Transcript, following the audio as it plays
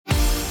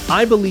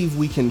I believe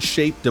we can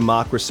shape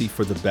democracy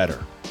for the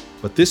better,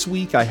 but this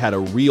week I had a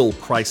real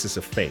crisis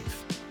of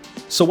faith.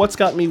 So what's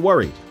got me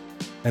worried?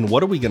 And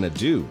what are we going to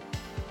do?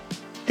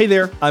 Hey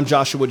there, I'm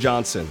Joshua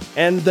Johnson,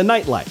 and the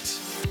Nightlight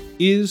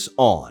is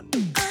on.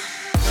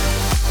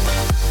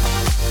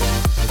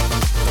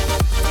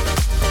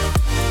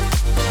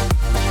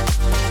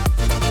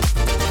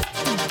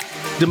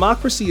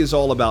 Democracy is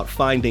all about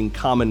finding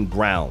common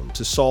ground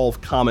to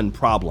solve common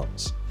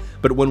problems.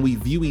 But when we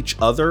view each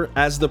other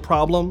as the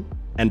problem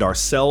and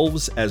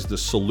ourselves as the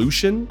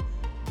solution,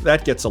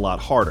 that gets a lot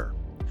harder.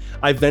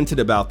 I vented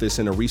about this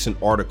in a recent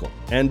article,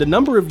 and a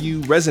number of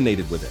you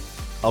resonated with it.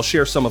 I'll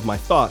share some of my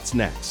thoughts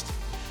next.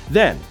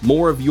 Then,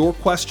 more of your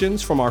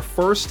questions from our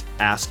first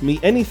Ask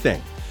Me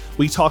Anything.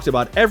 We talked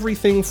about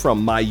everything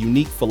from my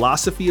unique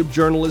philosophy of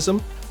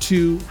journalism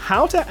to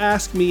how to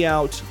ask me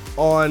out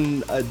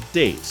on a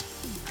date.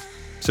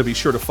 So be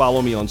sure to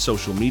follow me on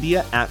social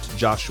media at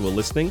Joshua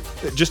Listening,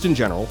 just in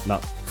general,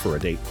 not for a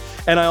date.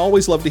 And I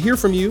always love to hear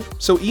from you,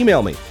 so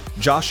email me,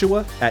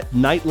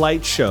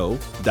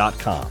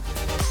 joshua@nightlightshow.com.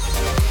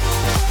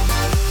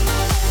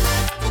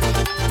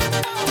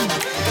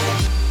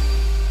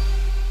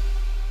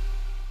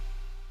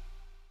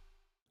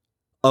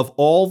 Of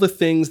all the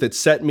things that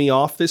set me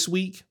off this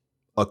week,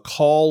 a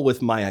call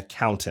with my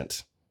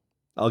accountant.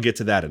 I'll get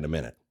to that in a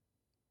minute.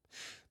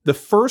 The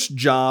first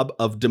job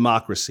of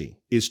democracy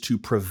is to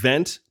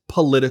prevent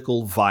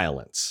political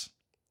violence.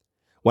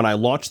 When I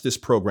launched this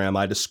program,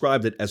 I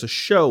described it as a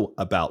show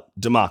about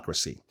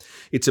democracy.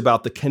 It's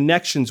about the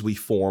connections we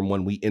form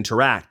when we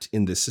interact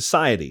in this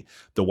society,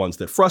 the ones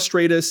that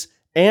frustrate us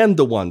and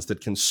the ones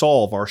that can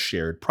solve our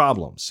shared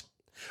problems.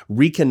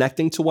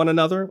 Reconnecting to one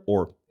another,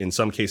 or in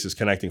some cases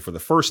connecting for the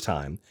first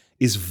time,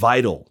 is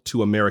vital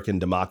to American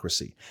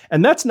democracy.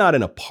 And that's not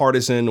in a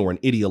partisan or an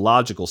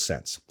ideological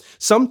sense.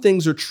 Some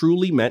things are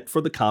truly meant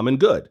for the common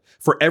good,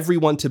 for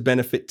everyone to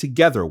benefit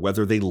together,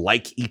 whether they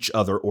like each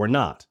other or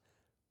not.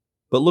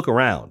 But look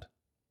around.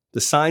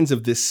 The signs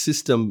of this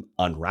system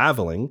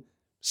unraveling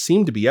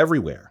seem to be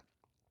everywhere.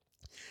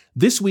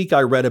 This week,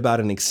 I read about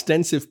an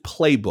extensive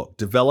playbook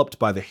developed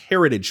by the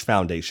Heritage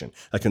Foundation,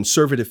 a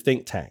conservative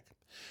think tank.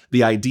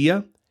 The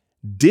idea?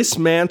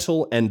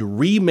 Dismantle and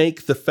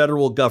remake the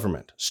federal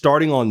government,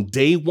 starting on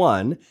day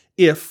one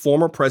if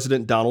former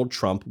President Donald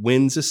Trump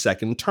wins a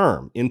second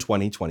term in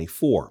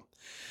 2024.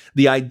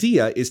 The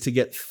idea is to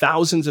get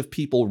thousands of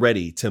people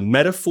ready to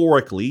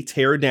metaphorically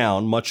tear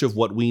down much of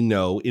what we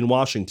know in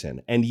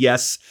Washington. And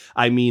yes,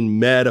 I mean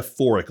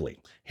metaphorically.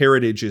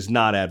 Heritage is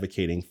not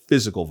advocating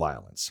physical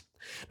violence.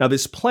 Now,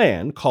 this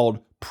plan, called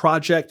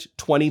Project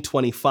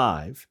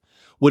 2025,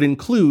 would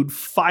include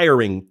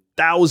firing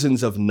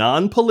thousands of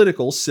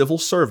non-political civil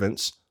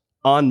servants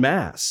en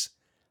masse.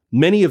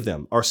 Many of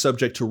them are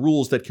subject to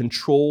rules that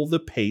control the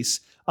pace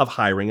of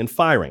hiring and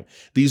firing.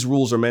 These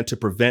rules are meant to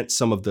prevent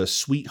some of the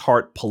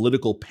sweetheart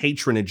political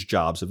patronage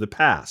jobs of the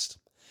past.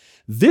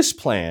 This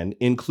plan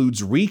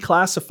includes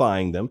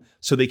reclassifying them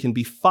so they can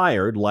be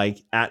fired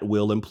like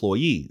at-will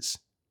employees.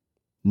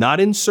 Not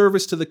in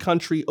service to the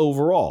country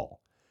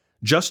overall,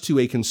 just to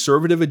a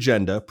conservative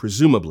agenda,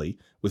 presumably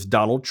with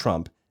Donald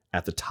Trump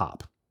at the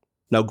top.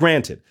 Now,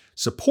 granted,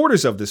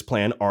 supporters of this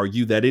plan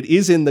argue that it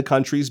is in the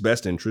country's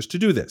best interest to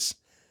do this.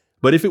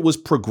 But if it was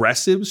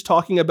progressives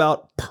talking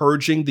about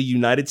purging the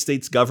United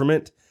States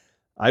government,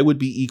 I would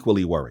be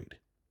equally worried.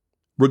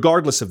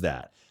 Regardless of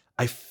that,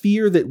 I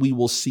fear that we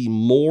will see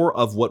more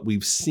of what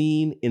we've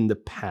seen in the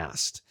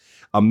past.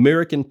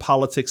 American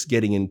politics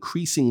getting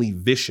increasingly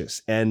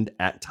vicious and,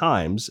 at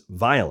times,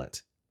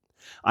 violent.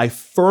 I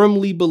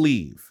firmly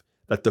believe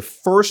that the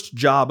first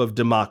job of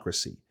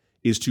democracy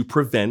is to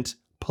prevent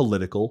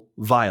political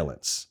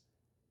violence.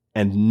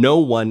 And no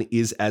one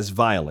is as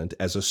violent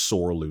as a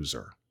sore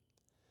loser.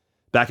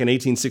 Back in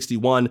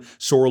 1861,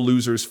 sore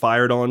losers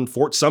fired on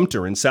Fort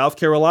Sumter in South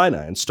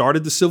Carolina and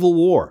started the Civil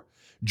War.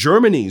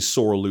 Germany's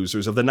sore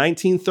losers of the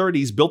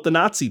 1930s built the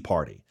Nazi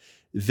Party.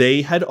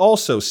 They had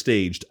also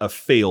staged a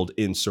failed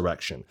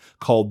insurrection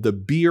called the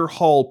Beer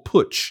Hall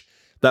Putsch.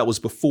 That was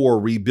before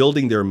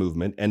rebuilding their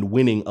movement and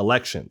winning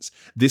elections.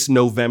 This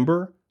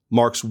November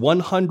marks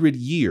 100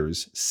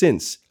 years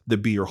since the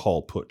Beer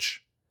Hall Putsch.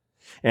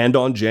 And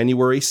on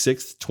January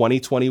 6,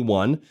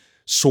 2021,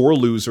 sore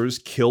losers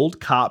killed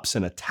cops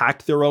and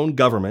attacked their own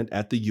government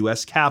at the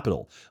U.S.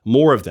 Capitol.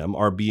 More of them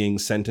are being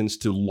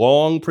sentenced to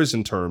long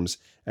prison terms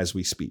as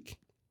we speak.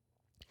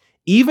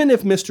 Even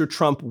if Mr.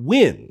 Trump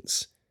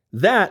wins,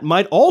 that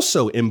might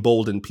also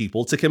embolden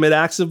people to commit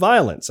acts of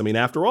violence. I mean,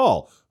 after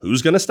all,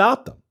 who's going to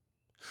stop them?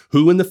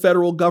 Who in the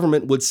federal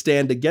government would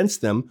stand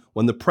against them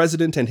when the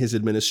president and his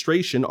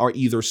administration are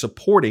either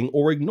supporting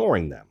or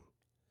ignoring them?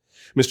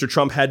 Mr.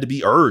 Trump had to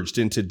be urged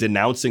into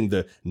denouncing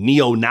the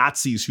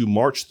neo-Nazis who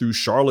marched through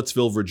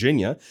Charlottesville,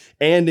 Virginia,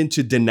 and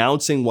into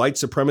denouncing white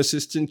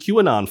supremacists and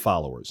QAnon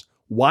followers.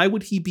 Why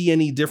would he be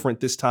any different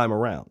this time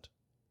around?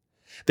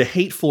 The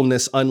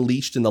hatefulness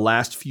unleashed in the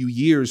last few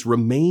years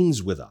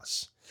remains with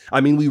us. I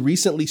mean, we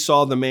recently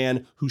saw the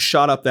man who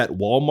shot up that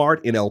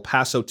Walmart in El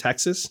Paso,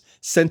 Texas,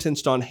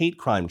 sentenced on hate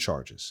crime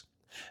charges.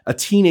 A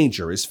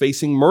teenager is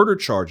facing murder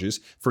charges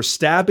for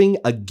stabbing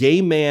a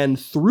gay man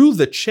through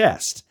the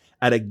chest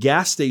at a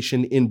gas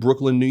station in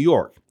Brooklyn, New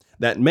York.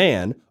 That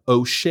man,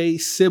 O'Shea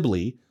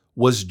Sibley,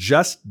 was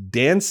just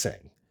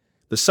dancing.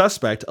 The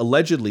suspect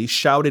allegedly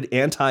shouted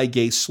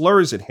anti-gay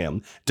slurs at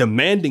him,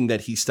 demanding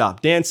that he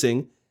stop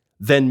dancing,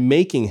 then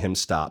making him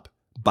stop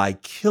by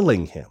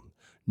killing him.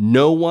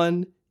 No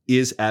one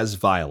is as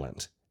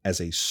violent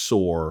as a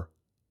sore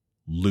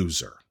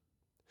loser.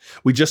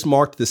 We just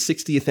marked the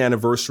 60th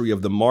anniversary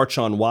of the March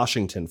on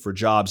Washington for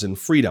Jobs and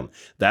Freedom.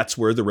 That's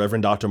where the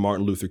Reverend Dr.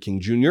 Martin Luther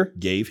King Jr.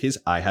 gave his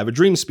I Have a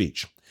Dream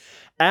speech.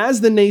 As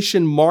the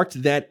nation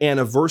marked that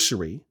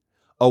anniversary,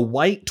 a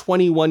white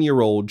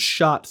 21-year-old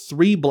shot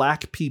 3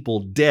 black people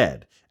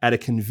dead at a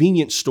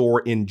convenience store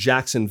in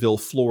Jacksonville,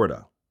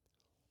 Florida,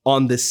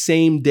 on the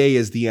same day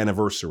as the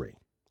anniversary.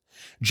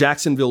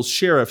 Jacksonville's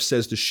sheriff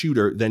says the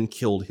shooter then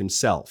killed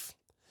himself.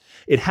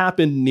 It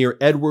happened near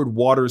Edward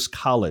Waters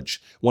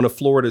College, one of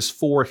Florida's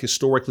 4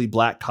 historically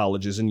black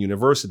colleges and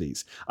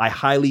universities. I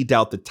highly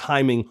doubt the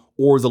timing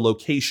or the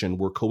location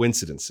were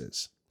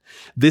coincidences.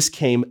 This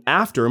came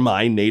after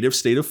my native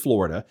state of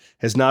Florida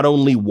has not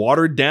only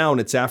watered down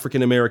its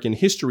African American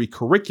history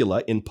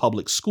curricula in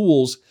public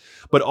schools,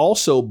 but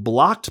also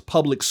blocked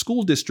public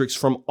school districts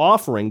from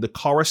offering the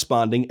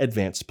corresponding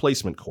advanced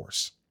placement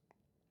course.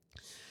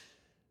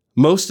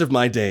 Most of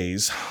my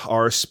days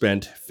are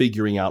spent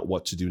figuring out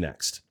what to do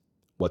next.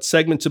 What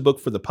segment to book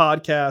for the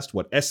podcast,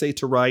 what essay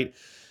to write,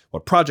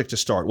 what project to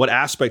start, what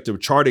aspect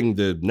of charting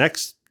the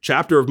next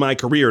chapter of my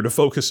career to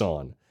focus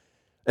on.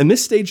 And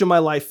this stage of my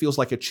life feels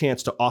like a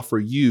chance to offer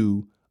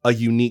you a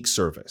unique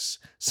service,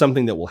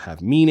 something that will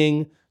have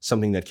meaning,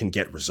 something that can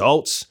get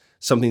results,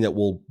 something that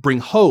will bring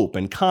hope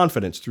and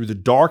confidence through the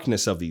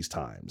darkness of these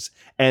times.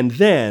 And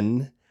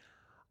then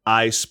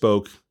I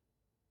spoke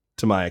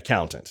to my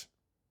accountant.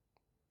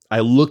 I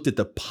looked at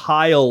the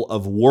pile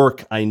of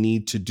work I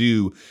need to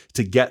do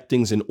to get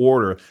things in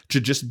order,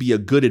 to just be a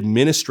good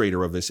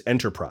administrator of this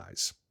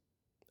enterprise.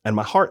 And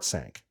my heart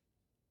sank.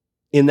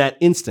 In that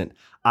instant,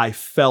 I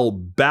fell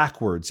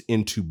backwards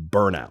into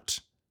burnout.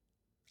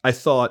 I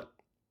thought,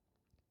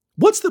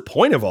 what's the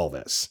point of all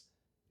this?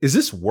 Is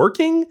this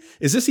working?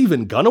 Is this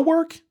even gonna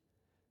work?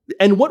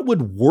 And what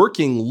would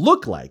working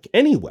look like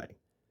anyway?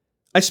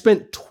 I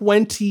spent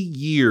 20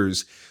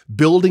 years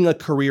building a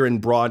career in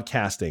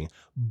broadcasting,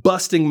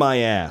 busting my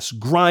ass,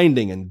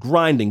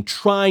 grinding,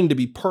 trying to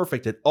be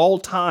perfect at all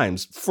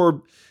times.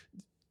 For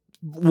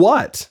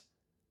what?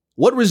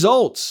 What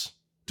results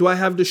do I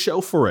have to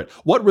show for it?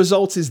 What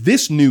results is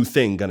this new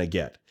thing going to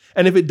get?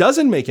 And if it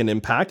doesn't make an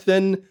impact,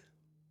 then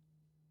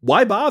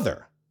why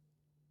bother?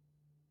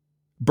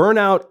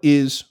 Burnout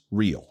is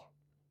real.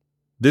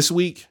 This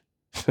week,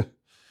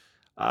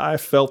 I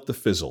felt the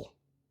fizzle.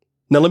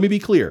 Now, let me be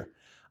clear.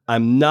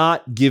 I'm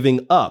not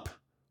giving up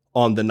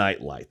on the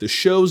nightlight. The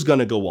show's going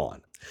to go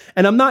on.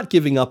 And I'm not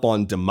giving up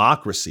on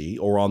democracy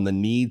or on the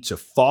need to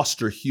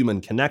foster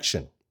human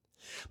connection.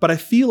 But I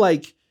feel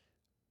like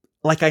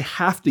I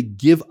have to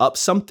give up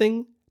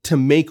something to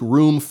make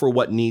room for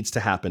what needs to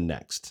happen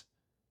next.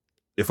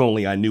 If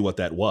only I knew what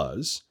that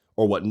was,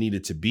 or what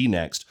needed to be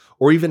next,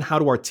 or even how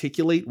to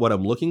articulate what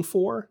I'm looking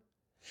for.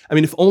 I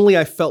mean, if only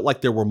I felt like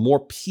there were more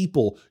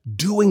people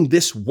doing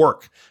this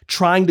work,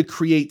 trying to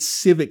create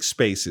civic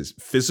spaces,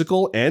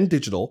 physical and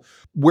digital,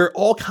 where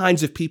all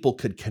kinds of people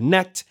could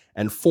connect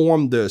and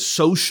form the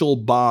social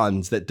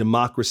bonds that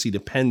democracy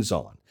depends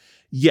on.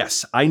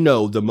 Yes, I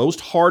know the most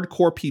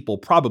hardcore people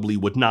probably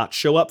would not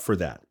show up for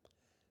that.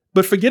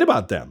 But forget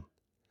about them.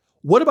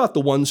 What about the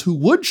ones who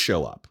would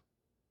show up?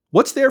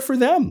 What's there for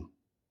them?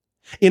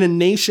 In a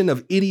nation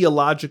of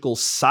ideological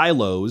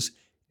silos,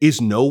 is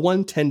no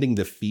one tending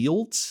the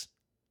fields?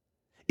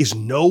 Is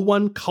no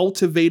one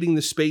cultivating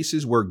the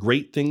spaces where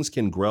great things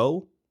can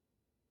grow?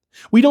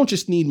 We don't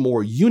just need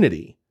more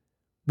unity.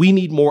 We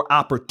need more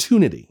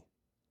opportunity.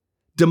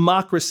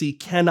 Democracy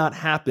cannot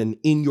happen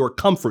in your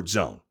comfort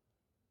zone.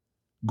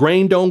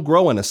 Grain don't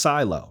grow in a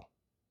silo.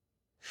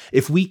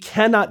 If we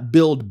cannot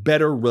build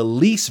better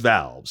release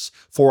valves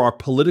for our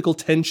political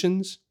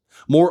tensions,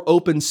 more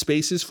open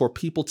spaces for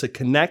people to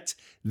connect,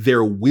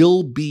 there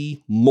will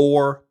be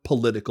more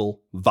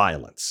political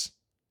violence.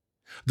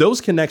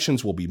 Those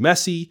connections will be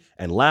messy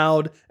and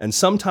loud and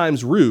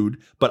sometimes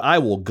rude, but I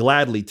will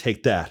gladly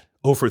take that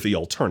over the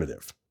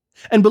alternative.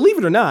 And believe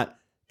it or not,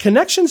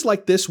 connections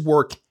like this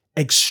work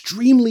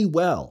extremely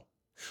well.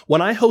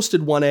 When I hosted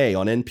 1A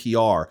on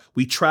NPR,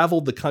 we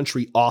traveled the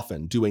country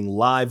often doing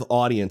live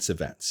audience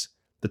events.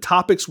 The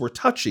topics were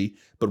touchy,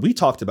 but we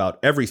talked about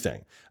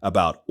everything,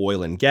 about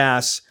oil and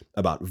gas,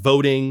 about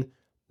voting,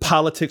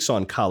 politics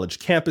on college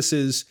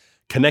campuses,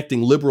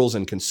 connecting liberals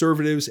and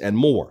conservatives, and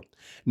more.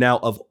 Now,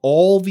 of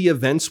all the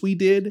events we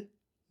did,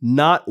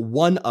 not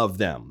one of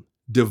them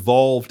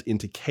devolved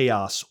into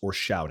chaos or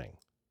shouting.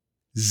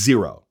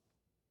 0.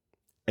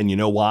 And you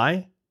know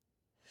why?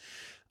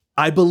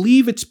 I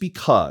believe it's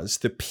because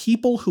the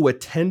people who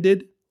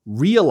attended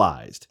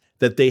realized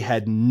that they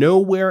had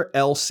nowhere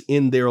else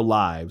in their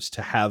lives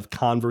to have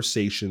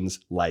conversations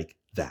like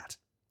that.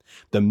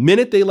 The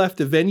minute they left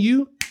the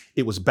venue,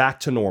 it was back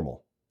to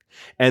normal.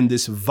 And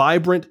this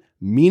vibrant,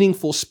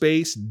 meaningful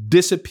space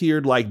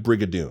disappeared like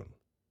Brigadoon.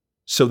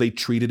 So they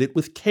treated it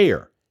with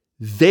care.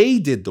 They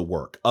did the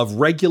work of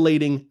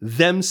regulating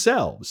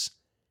themselves.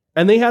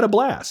 And they had a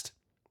blast.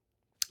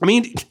 I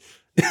mean,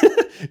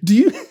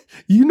 do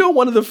you know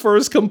one of the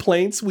first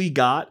complaints we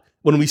got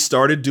when we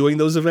started doing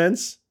those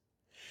events?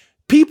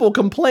 People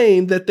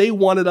complained that they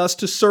wanted us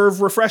to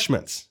serve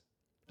refreshments.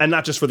 And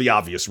not just for the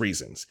obvious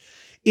reasons.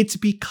 It's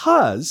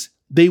because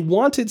they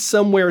wanted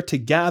somewhere to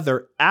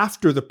gather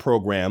after the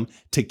program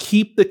to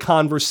keep the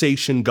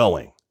conversation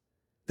going.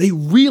 They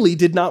really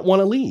did not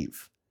want to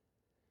leave.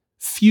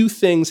 Few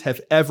things have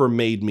ever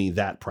made me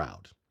that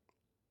proud.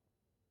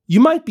 You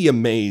might be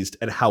amazed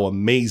at how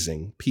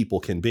amazing people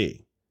can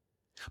be.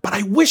 But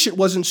I wish it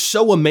wasn't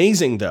so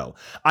amazing, though.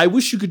 I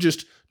wish you could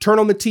just turn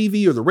on the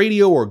TV or the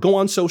radio or go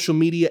on social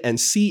media and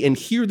see and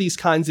hear these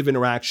kinds of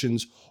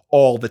interactions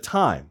all the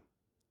time.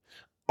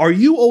 Are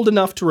you old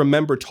enough to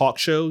remember talk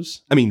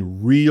shows? I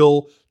mean,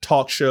 real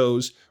talk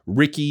shows,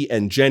 Ricky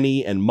and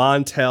Jenny and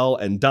Montel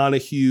and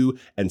Donahue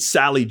and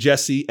Sally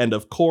Jesse and,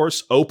 of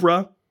course,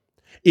 Oprah?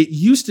 It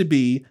used to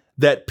be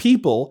that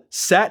people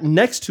sat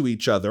next to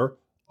each other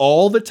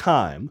all the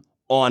time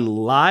on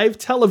live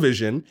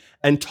television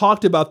and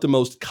talked about the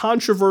most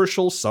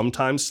controversial,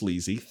 sometimes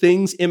sleazy,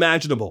 things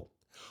imaginable.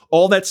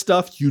 All that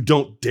stuff you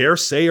don't dare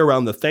say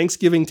around the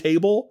Thanksgiving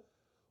table.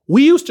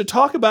 We used to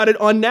talk about it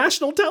on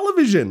national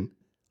television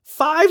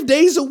 5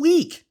 days a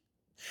week.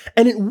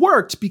 And it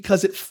worked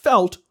because it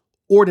felt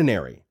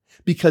ordinary,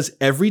 because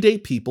everyday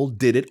people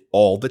did it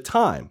all the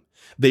time.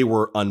 They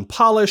were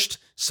unpolished,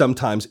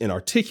 sometimes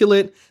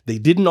inarticulate. They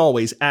didn't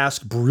always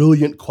ask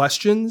brilliant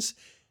questions.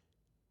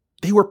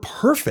 They were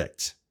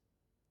perfect.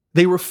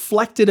 They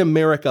reflected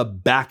America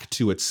back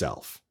to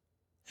itself.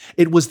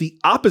 It was the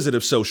opposite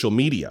of social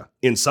media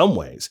in some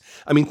ways.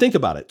 I mean, think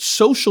about it.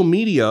 Social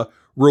media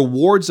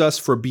rewards us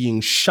for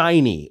being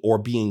shiny or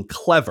being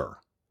clever.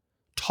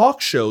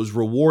 Talk shows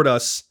reward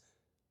us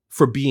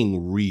for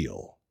being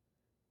real.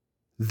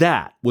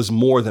 That was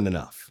more than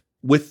enough,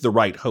 with the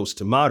right host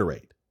to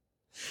moderate.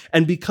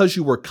 And because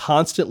you were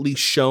constantly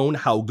shown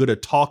how good a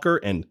talker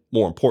and,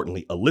 more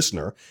importantly, a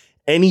listener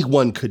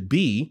anyone could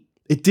be,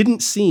 it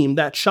didn't seem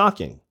that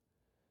shocking.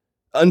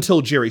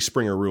 Until Jerry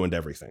Springer ruined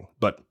everything.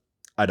 But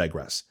I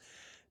digress.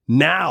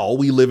 Now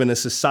we live in a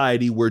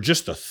society where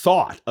just the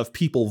thought of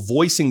people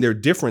voicing their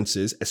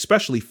differences,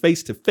 especially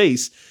face to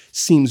face,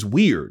 seems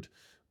weird,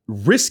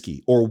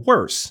 risky, or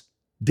worse,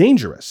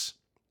 dangerous.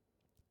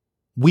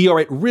 We are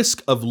at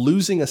risk of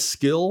losing a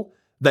skill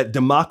that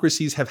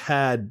democracies have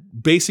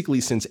had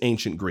basically since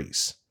ancient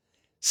Greece.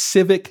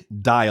 Civic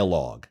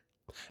dialogue.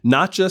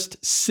 Not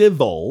just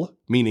civil,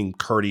 meaning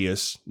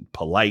courteous,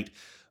 polite,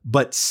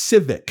 but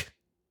civic,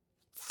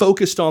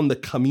 focused on the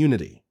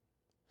community.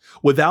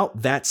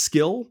 Without that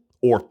skill,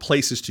 or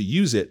places to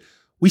use it,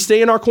 we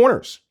stay in our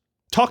corners,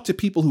 talk to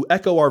people who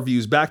echo our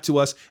views back to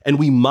us, and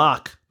we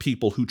mock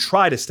people who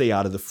try to stay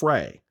out of the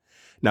fray.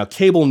 Now,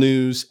 cable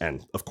news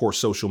and, of course,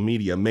 social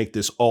media make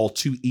this all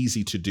too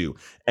easy to do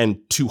and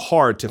too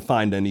hard to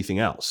find anything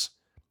else.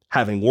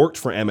 Having worked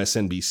for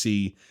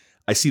MSNBC,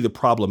 I see the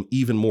problem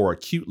even more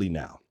acutely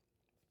now.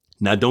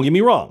 Now, don't get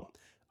me wrong.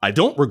 I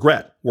don't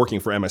regret working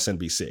for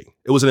MSNBC.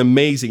 It was an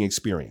amazing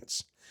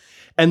experience.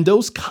 And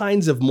those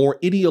kinds of more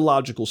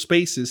ideological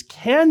spaces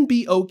can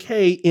be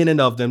okay in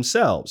and of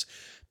themselves.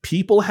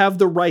 People have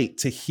the right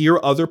to hear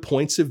other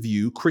points of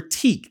view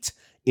critiqued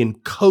in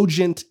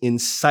cogent,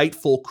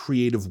 insightful,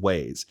 creative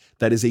ways.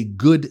 That is a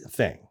good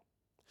thing.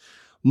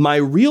 My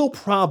real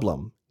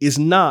problem is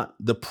not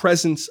the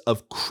presence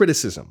of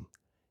criticism.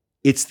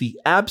 It's the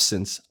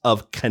absence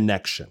of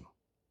connection.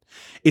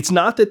 It's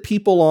not that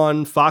people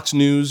on Fox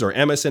News or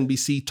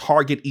MSNBC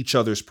target each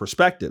other's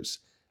perspectives.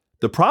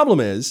 The problem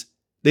is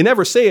they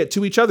never say it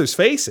to each other's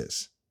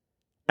faces.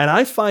 And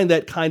I find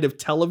that kind of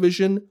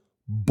television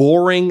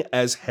boring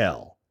as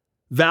hell.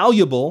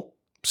 Valuable,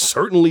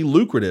 certainly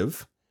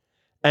lucrative,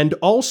 and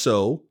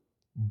also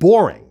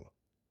boring.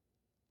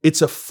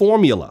 It's a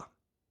formula,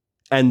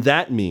 and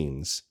that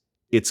means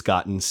it's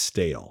gotten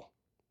stale.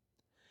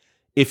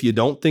 If you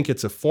don't think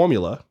it's a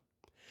formula,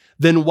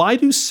 then why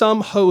do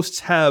some hosts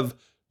have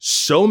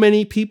so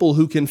many people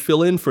who can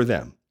fill in for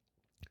them?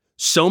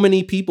 So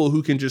many people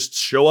who can just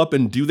show up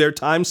and do their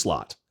time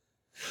slot.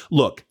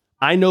 Look,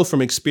 I know from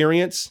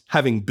experience,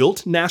 having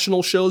built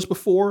national shows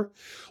before,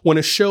 when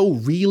a show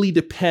really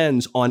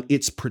depends on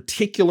its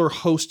particular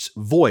host's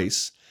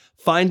voice,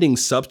 finding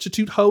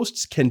substitute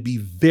hosts can be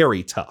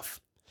very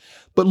tough.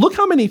 But look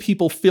how many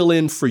people fill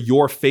in for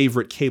your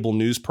favorite cable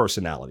news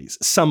personalities,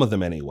 some of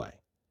them anyway.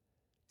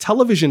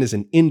 Television is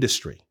an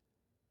industry.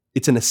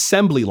 It's an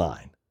assembly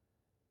line.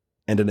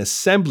 And an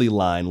assembly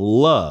line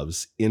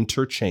loves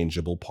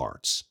interchangeable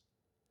parts.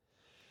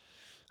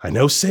 I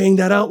know saying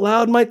that out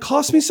loud might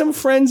cost me some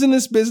friends in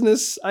this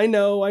business. I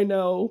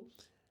know.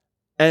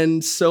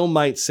 And so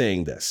might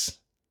saying this,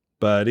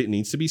 but it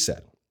needs to be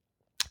said.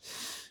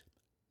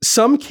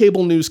 Some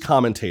cable news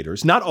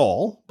commentators, not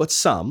all, but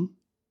some,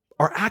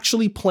 are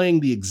actually playing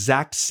the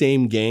exact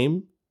same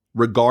game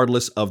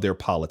regardless of their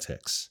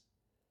politics.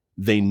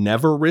 They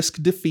never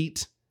risk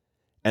defeat,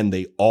 and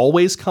they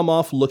always come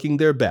off looking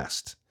their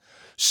best.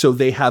 So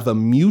they have a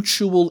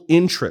mutual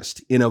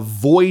interest in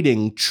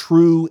avoiding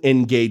true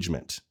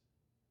engagement.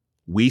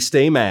 We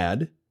stay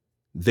mad,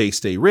 they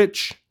stay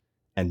rich,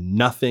 and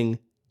nothing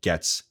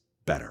gets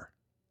better.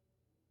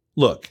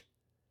 Look,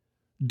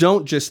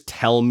 don't just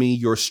tell me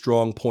your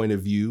strong point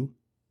of view.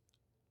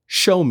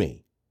 Show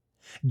me.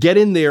 Get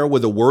in there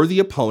with a worthy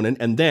opponent,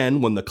 and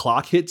then when the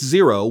clock hits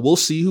 0, we'll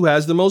see who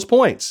has the most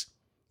points.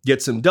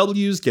 Get some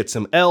W's, get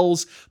some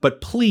L's,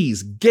 but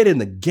please get in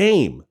the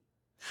game.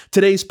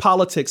 Today's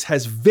politics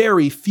has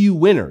very few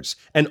winners,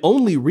 and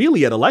only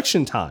really at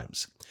election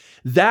times.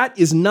 That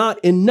is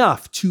not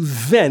enough to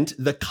vent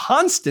the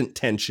constant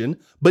tension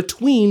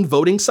between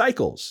voting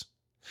cycles.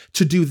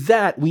 To do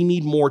that, we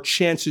need more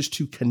chances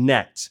to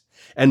connect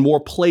and more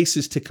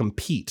places to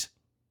compete.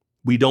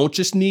 We don't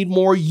just need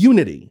more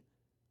unity,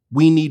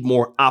 we need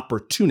more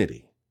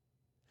opportunity.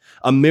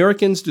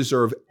 Americans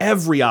deserve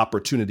every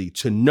opportunity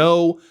to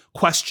know,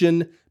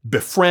 question,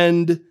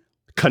 befriend,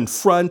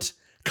 confront,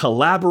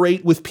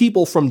 collaborate with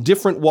people from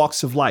different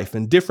walks of life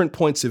and different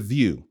points of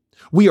view.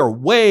 We are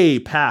way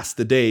past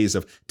the days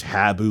of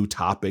taboo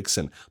topics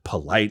and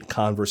polite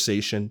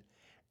conversation.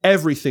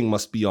 Everything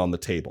must be on the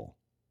table.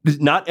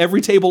 Not every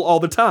table all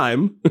the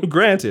time,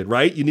 granted,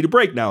 right? You need a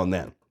break now and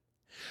then.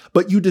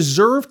 But you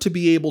deserve to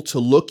be able to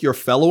look your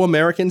fellow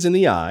Americans in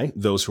the eye,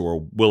 those who are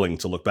willing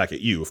to look back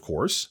at you, of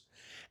course,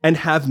 and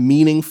have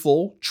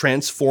meaningful,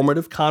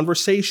 transformative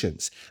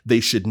conversations. They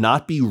should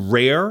not be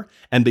rare,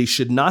 and they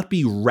should not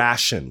be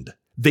rationed.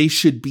 They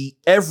should be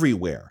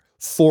everywhere,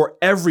 for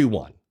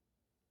everyone.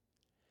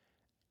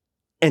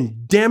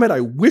 And damn it,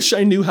 I wish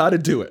I knew how to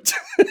do it.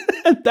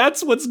 And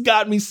that's what's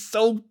got me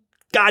so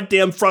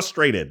goddamn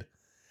frustrated.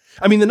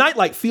 I mean, the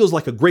Nightlight feels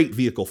like a great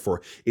vehicle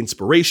for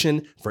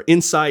inspiration, for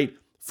insight,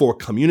 for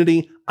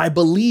community. I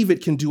believe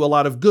it can do a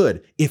lot of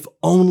good, if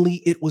only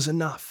it was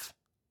enough.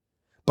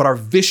 But our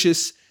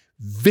vicious,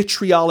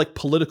 vitriolic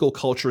political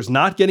culture is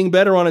not getting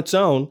better on its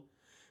own.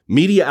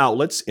 Media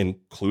outlets,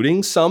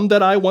 including some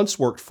that I once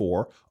worked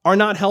for, are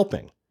not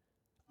helping.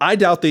 I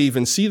doubt they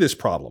even see this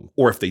problem,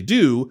 or if they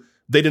do,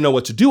 they don't know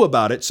what to do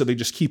about it, so they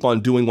just keep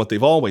on doing what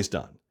they've always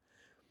done.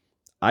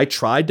 I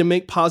tried to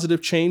make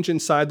positive change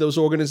inside those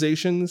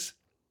organizations.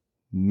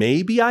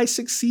 Maybe I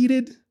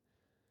succeeded?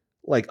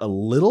 Like a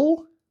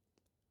little?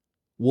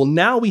 Well,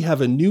 now we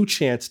have a new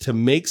chance to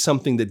make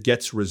something that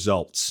gets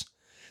results,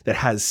 that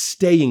has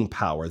staying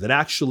power, that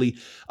actually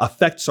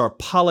affects our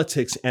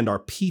politics and our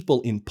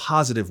people in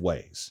positive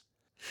ways.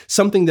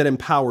 Something that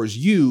empowers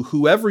you,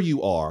 whoever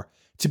you are,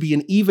 to be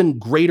an even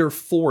greater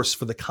force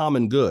for the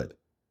common good.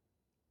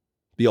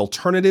 The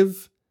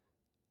alternative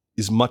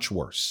is much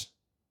worse.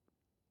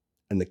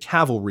 And the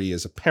cavalry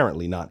is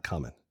apparently not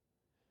coming.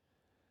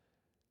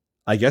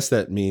 I guess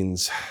that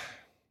means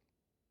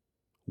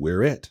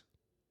we're it.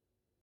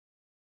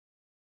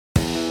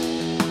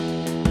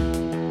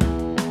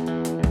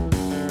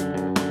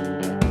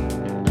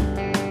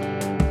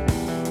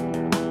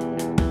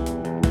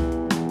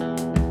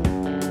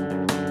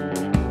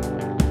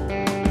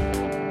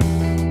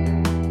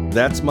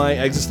 That's my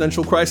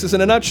existential crisis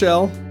in a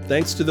nutshell.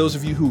 Thanks to those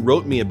of you who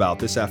wrote me about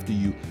this after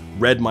you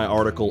read my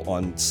article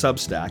on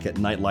Substack at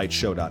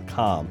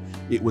nightlightshow.com.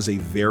 It was a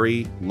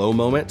very low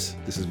moment.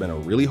 This has been a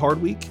really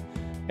hard week,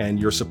 and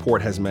your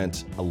support has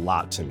meant a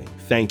lot to me.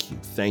 Thank you,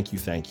 thank you,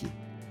 thank you.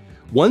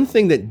 One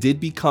thing that did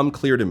become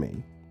clear to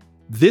me,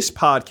 this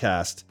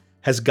podcast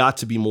has got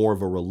to be more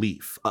of a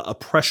relief, a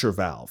pressure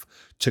valve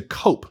to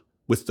cope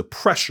with the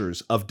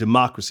pressures of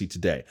democracy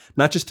today,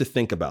 not just to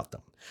think about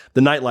them.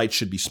 The Nightlight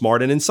should be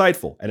smart and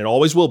insightful, and it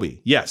always will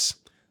be, yes,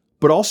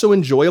 but also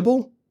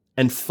enjoyable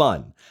and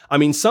fun. I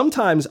mean,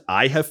 sometimes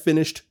I have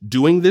finished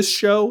doing this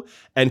show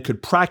and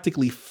could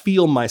practically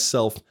feel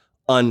myself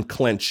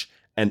unclench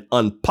and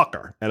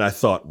unpucker. And I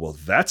thought, well,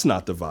 that's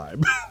not the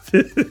vibe.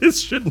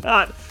 This should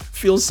not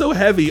feel so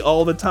heavy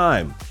all the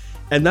time.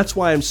 And that's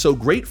why I'm so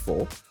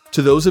grateful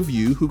to those of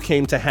you who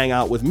came to hang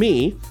out with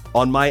me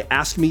on my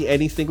Ask Me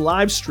Anything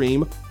live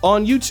stream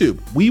on YouTube.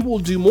 We will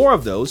do more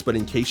of those, but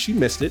in case you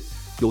missed it,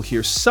 you'll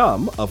hear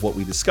some of what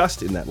we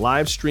discussed in that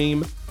live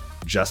stream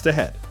just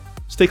ahead.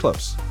 Stay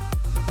close.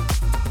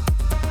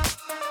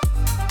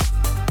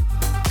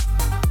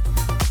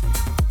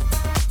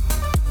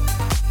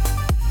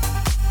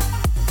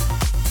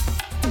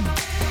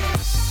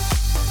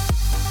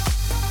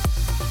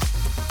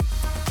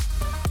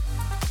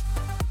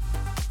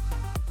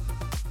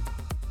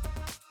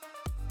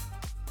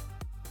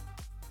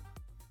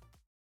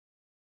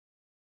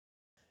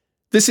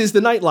 This is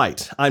The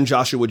Nightlight. I'm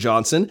Joshua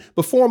Johnson.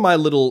 Before my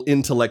little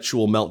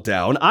intellectual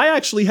meltdown, I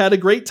actually had a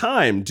great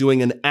time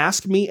doing an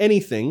Ask Me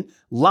Anything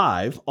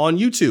live on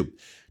YouTube.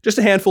 Just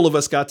a handful of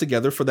us got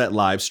together for that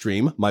live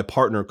stream. My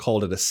partner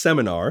called it a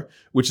seminar,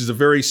 which is a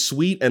very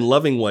sweet and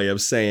loving way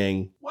of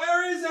saying,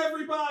 "Where is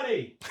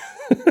everybody?"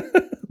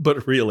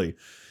 But really,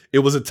 It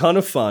was a ton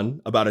of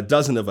fun, about a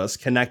dozen of us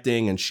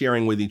connecting and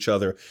sharing with each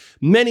other.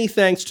 Many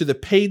thanks to the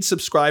paid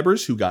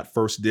subscribers who got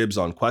first dibs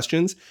on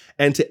questions,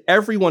 and to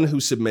everyone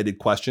who submitted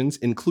questions,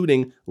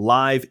 including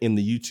live in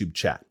the YouTube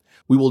chat.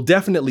 We will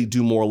definitely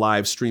do more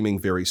live streaming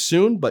very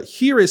soon, but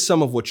here is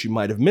some of what you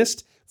might have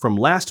missed from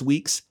last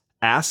week's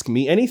Ask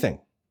Me Anything.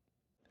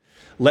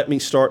 Let me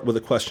start with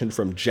a question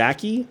from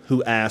Jackie,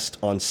 who asked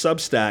on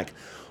Substack,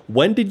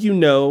 when did you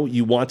know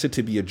you wanted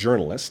to be a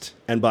journalist,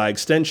 and by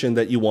extension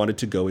that you wanted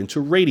to go into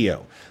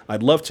radio?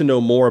 I'd love to know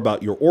more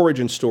about your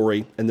origin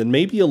story, and then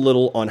maybe a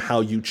little on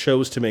how you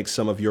chose to make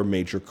some of your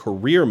major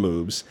career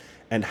moves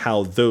and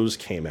how those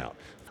came out.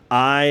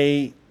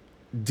 I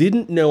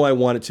didn't know I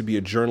wanted to be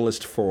a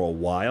journalist for a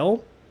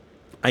while.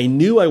 I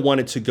knew I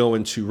wanted to go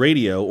into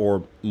radio,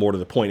 or more to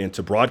the point,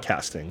 into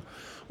broadcasting,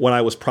 when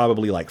I was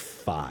probably like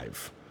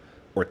 5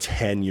 or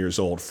 10 years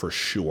old for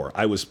sure.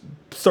 I was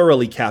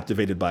thoroughly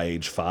captivated by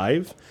age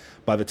 5.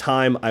 By the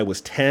time I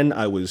was 10,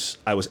 I was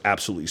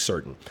absolutely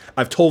certain.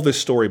 I've told this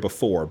story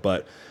before,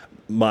 but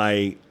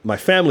my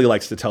family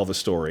likes to tell the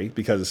story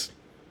because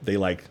they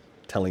like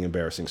telling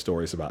embarrassing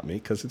stories about me,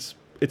 because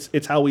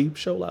it's how we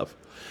show love.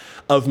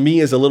 Of me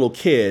as a little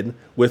kid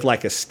with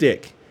like a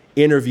stick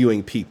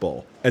interviewing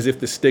people as if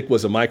the stick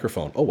was a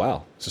microphone. Oh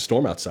wow, it's a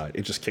storm outside.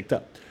 It just kicked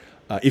up.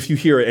 If you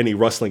hear any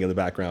rustling in the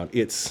background,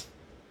 it's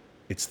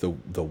the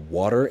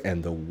water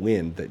and the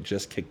wind that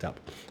just kicked up.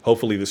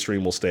 Hopefully the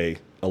stream will stay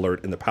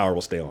alert and the power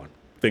will stay on.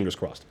 Fingers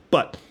crossed.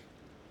 But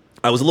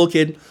I was a little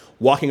kid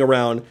walking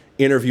around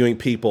interviewing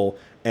people,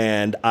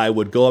 and I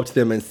would go up to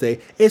them and say,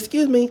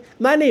 "Excuse me,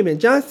 my name is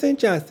Johnson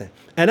Johnson,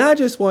 and I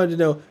just wanted to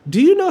know,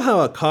 do you know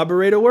how a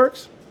carburetor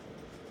works?"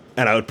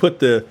 And I would put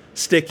the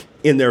stick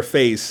in their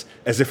face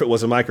as if it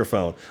was a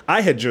microphone.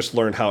 I had just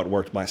learned how it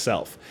worked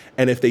myself.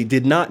 And if they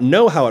did not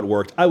know how it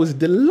worked, I was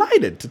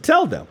delighted to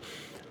tell them.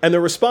 And the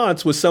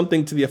response was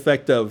something to the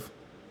effect of,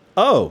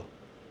 "Oh,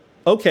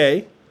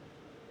 okay.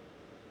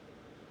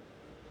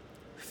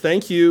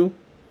 Thank you."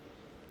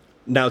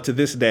 Now, to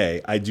this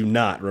day, I do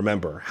not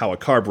remember how a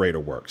carburetor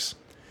works.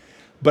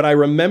 But I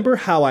remember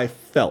how I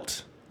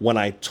felt when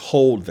I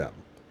told them,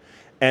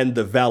 and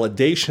the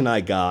validation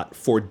I got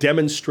for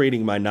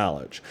demonstrating my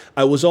knowledge.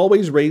 I was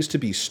always raised to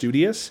be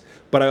studious,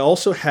 but I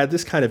also had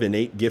this kind of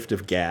innate gift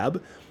of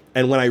gab.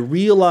 And when I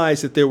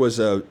realized that there was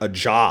a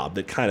job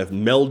that kind of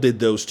melded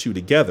those two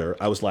together,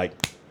 I was like,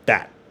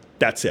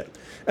 that's it.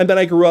 And then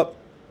I grew up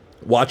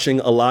watching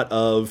a lot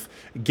of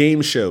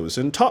game shows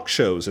and talk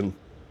shows and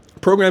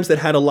programs that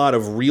had a lot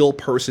of real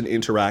person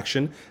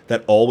interaction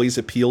that always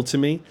appealed to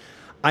me.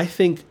 I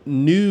think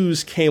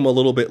news came a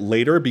little bit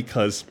later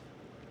because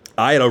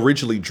I had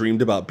originally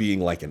dreamed about being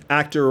like an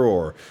actor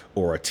or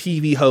a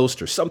TV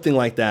host or something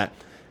like that.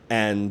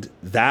 And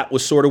that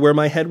was sort of where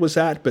my head was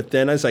at. But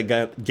then as I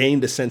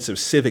gained a sense of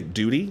civic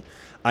duty,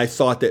 I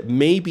thought that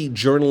maybe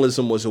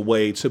journalism was a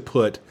way to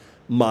put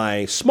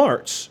my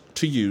smarts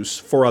to use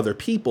for other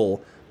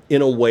people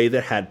in a way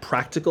that had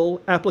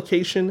practical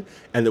application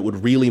and that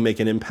would really make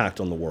an impact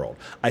on the world.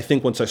 I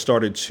think once I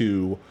started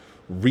to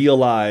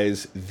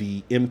realize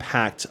the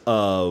impact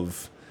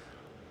of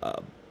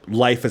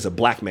life as a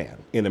black man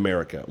in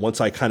America,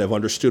 once I kind of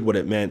understood what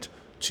it meant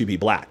to be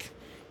black,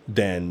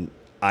 then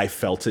I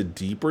felt a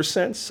deeper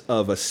sense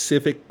of a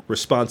civic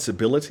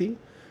responsibility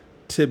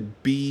to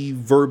be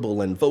verbal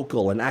and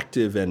vocal and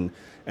active and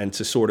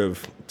to sort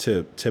of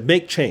to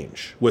make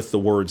change with the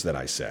words that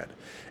I said.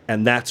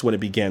 And that's when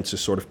it began to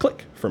sort of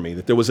click for me,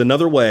 that there was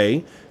another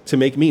way to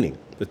make meaning,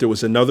 that there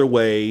was another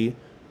way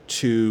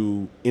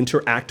to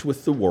interact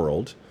with the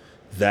world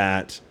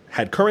that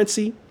had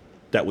currency,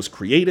 that was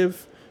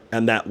creative,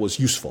 and that was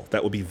useful,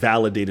 that would be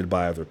validated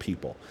by other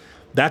people.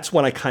 That's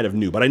when I kind of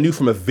knew, but I knew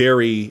from a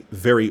very,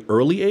 very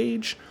early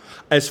age.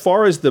 As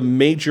far as the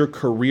major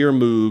career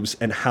moves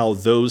and how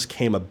those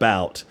came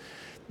about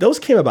in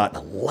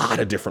a lot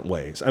of different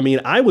ways. I mean,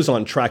 I was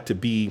on track to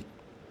be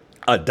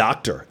a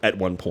doctor at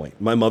one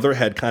point. My mother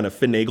had kind of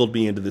finagled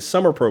me into this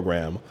summer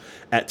program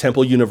at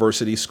Temple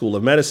University School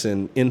of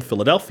Medicine in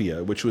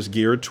Philadelphia, which was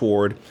geared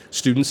toward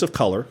students of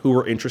color who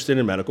were interested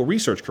in medical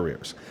research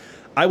careers.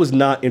 I was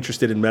not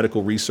interested in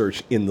medical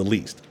research in the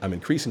least. I'm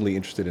increasingly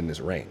interested in this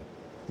rain.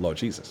 Lord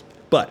Jesus.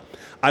 But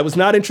I was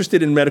not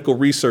interested in medical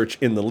research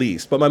in the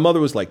least. But my mother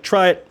was like,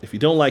 try it. If you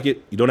don't like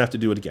it, you don't have to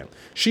do it again.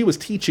 She was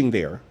teaching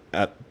there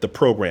at the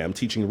program,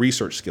 teaching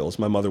research skills.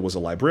 My mother was a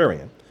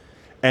librarian.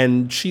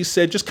 And she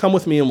said, just come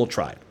with me and we'll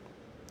try it.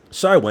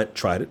 So I went,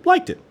 tried it,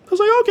 liked it. I was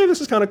like, okay,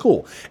 this is kind of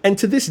cool. And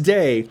to this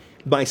day,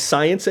 my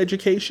science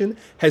education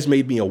has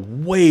made me a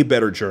way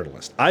better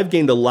journalist. I've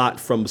gained a lot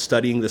from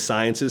studying the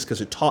sciences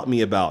because it taught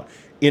me about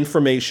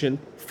information,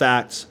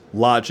 facts,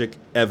 logic,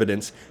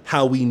 evidence,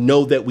 how we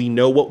know that we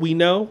know what we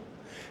know.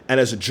 And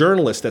as a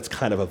journalist, that's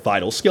kind of a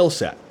vital skill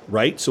set,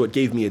 right? So it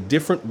gave me a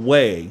different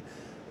way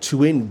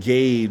to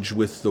engage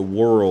with the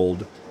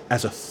world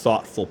as a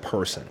thoughtful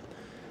person.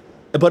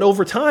 But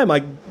over time,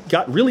 I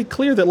got really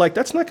clear that, like,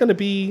 that's not going to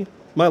be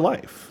my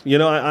life. You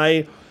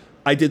know,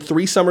 I did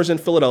 3 summers in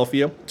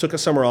Philadelphia, took a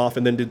summer off,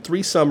 and then did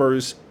 3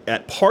 summers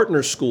at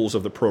partner schools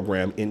of the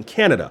program in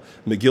Canada.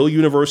 McGill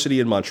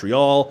University in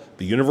Montreal,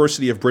 the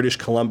University of British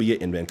Columbia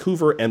in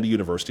Vancouver, and the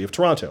University of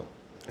Toronto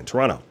in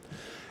Toronto.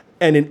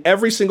 And in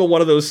every single one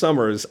of those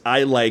summers,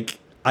 I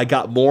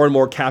got more and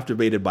more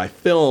captivated by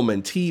film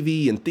and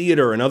TV and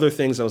theater and other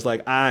things. I was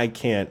like, I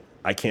can't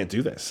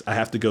do this. I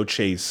have to go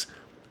chase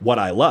what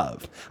I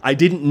love. I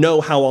didn't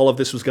know how all of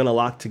this was going to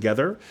lock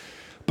together,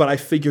 but I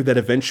figured that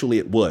eventually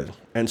it would.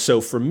 And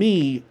so for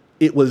me,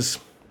 it was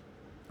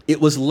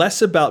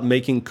less about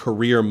making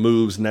career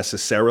moves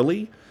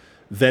necessarily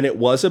than it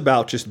was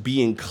about just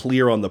being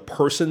clear on the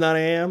person that I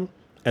am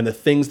and the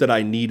things that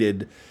I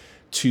needed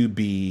to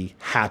be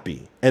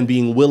happy and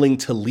being willing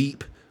to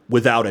leap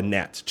without a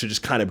net, to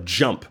just kind of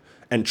jump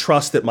and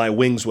trust that my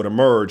wings would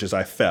emerge as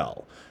I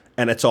fell.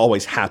 And it's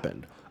always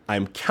happened.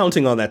 I'm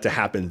counting on that to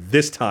happen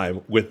this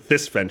time with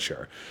this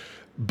venture.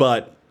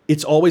 But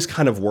it's always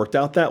kind of worked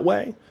out that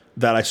way,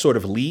 that I sort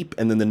of leap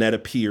and then the net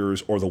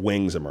appears or the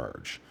wings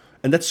emerge.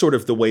 And that's sort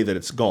of the way that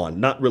it's gone,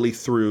 not really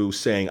through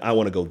saying, I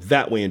want to go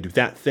that way and do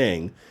that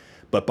thing,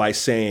 but by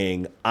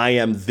saying, I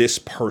am this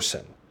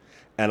person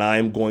and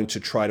I'm going to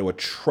try to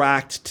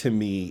attract to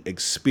me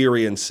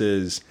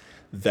experiences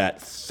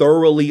that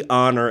thoroughly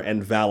honor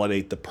and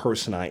validate the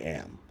person I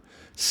am.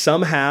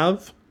 Some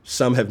have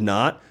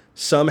not.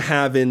 Some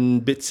have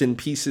in bits and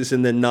pieces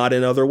and then not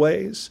in other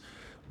ways.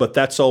 But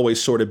that's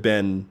always sort of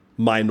been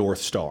my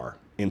North Star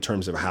in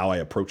terms of how I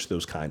approach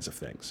those kinds of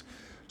things.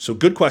 So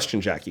good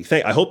question, Jackie.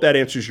 I hope that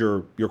answers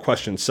your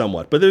question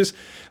somewhat. But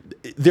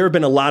there have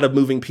been a lot of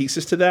moving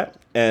pieces to that,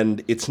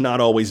 and it's not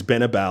always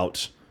been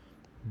about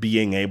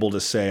being able to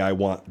say, I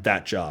want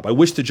that job. I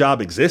wish the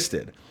job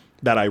existed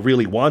that I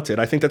really wanted.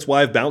 I think that's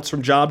why I've bounced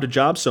from job to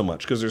job so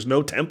much, because there's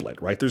no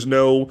template, right? There's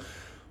no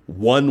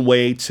one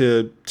way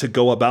to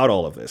go about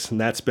all of this. And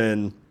that's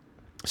been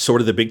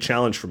sort of the big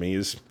challenge for me,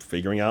 is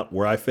figuring out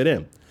where I fit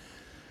in.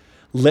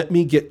 Let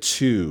me get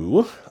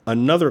to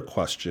another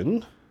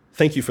question.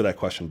 Thank you for that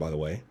question, by the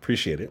way.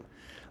 Appreciate it.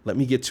 Let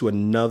me get to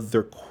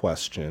another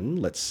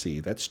question. Let's see.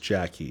 That's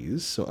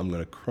Jackie's. So I'm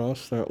going to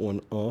cross that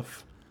one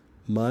off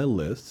my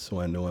list so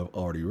I know I've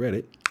already read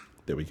it.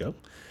 There we go.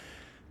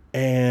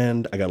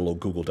 And I got a little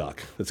Google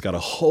Doc that's got a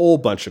whole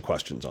bunch of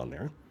questions on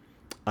there.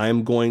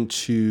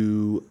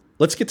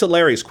 Let's get to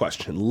Larry's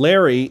question.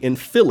 Larry in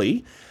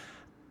Philly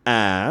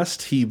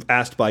he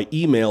asked by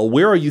email,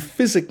 where are you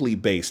physically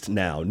based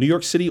now, New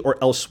York City or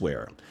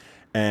elsewhere?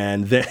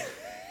 And then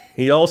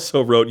he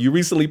also wrote, you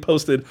recently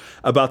posted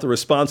about the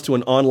response to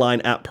an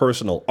online app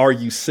personal. Are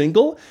you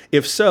single?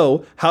 If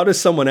so, how does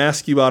someone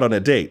ask you out on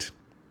a date?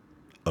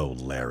 Oh,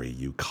 Larry,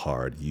 you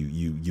card,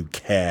 you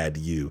cad,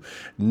 you.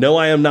 No,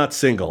 I am not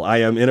single. I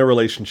am in a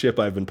relationship.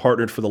 I've been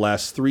partnered for the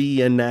last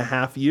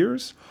 3.5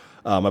 years.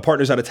 My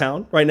partner's out of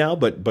town right now,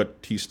 but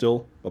he's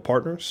still a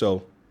partner.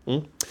 So,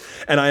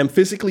 And I am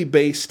physically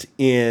based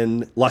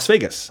in Las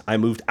Vegas. I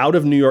moved out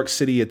of New York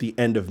City at the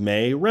end of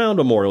May, around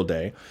Memorial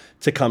Day,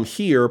 to come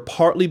here,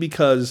 partly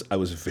because I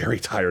was very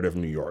tired of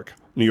New York.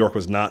 New York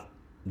was not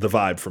the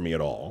vibe for me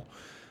at all.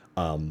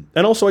 And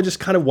also, I just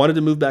kind of wanted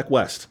to move back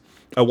west.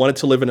 I wanted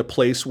to live in a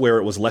place where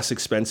it was less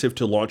expensive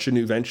to launch a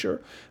new venture.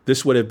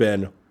 This would have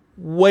been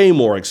way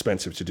more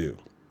expensive to do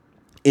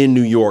in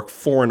New York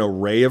for an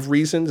array of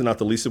reasons, not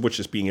the least of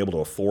which is being able to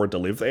afford to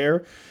live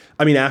there.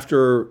 I mean,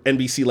 after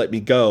NBC let me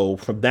go,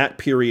 from that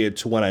period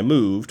to when I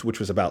moved, which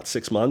was about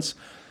 6 months,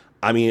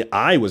 I mean,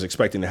 I was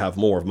expecting to have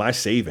more of my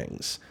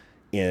savings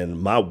in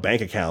my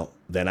bank account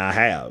than I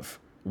have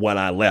when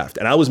I left.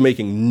 And I was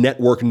making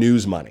network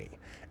news money,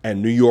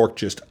 and New York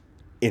just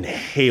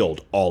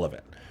inhaled all of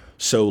it.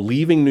 So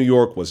leaving New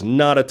York was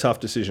not a tough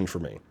decision for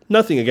me.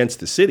 Nothing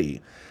against the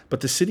city, but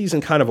the city's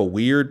in kind of a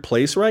weird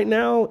place right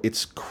now.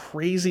 It's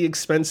crazy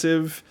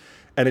expensive,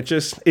 and it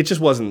just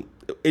wasn't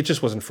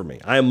for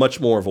me. I am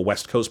much more of a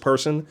West Coast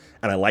person,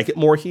 and I like it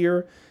more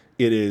here.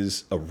 It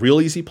is a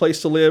real easy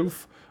place to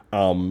live.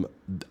 And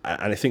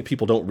I think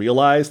people don't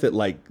realize that,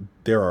 like,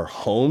 there are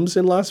homes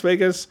in Las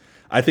Vegas.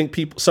 I think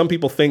some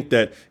people think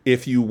that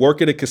if you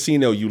work at a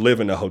casino, you live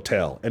in a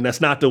hotel, and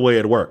that's not the way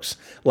it works.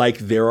 Like,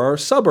 there are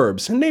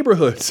suburbs and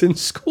neighborhoods and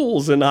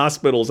schools and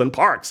hospitals and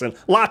parks and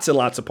lots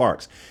of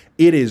parks.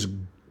 It is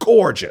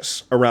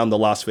gorgeous around the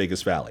Las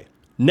Vegas Valley.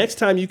 Next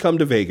time you come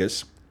to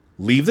Vegas,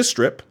 leave the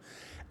Strip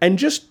and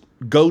just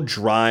go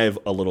drive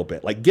a little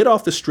bit. Like, get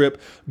off the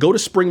Strip, go to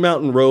Spring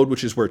Mountain Road,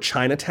 which is where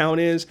Chinatown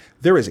is.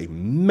 There is a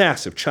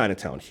massive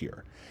Chinatown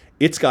here.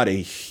 It's got a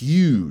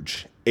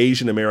huge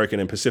Asian American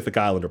and Pacific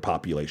Islander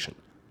population.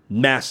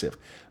 Massive.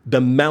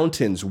 The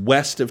mountains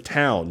west of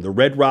town, the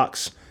Red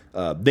Rocks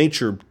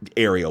nature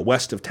area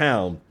west of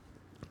town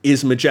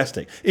is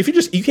majestic.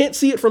 You can't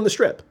see it from the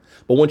Strip,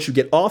 but once you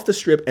get off the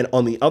Strip and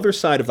on the other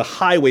side of the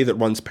highway that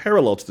runs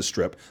parallel to the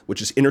Strip,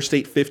 which is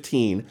Interstate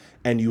 15,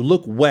 and you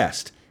look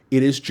west,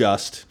 it is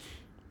just,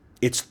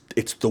 it's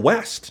the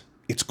West.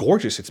 It's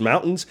gorgeous. It's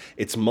mountains.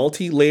 It's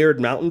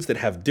multi-layered mountains that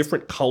have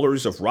different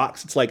colors of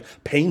rocks. It's like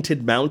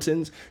painted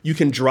mountains. You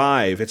can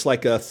drive. It's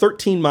like a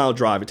 13-mile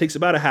drive. It takes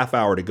about a half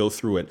hour to go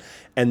through it.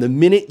 And the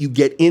minute you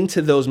get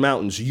into those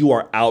mountains, you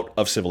are out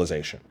of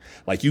civilization.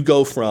 Like you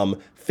go from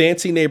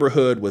fancy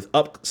neighborhood with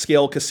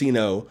upscale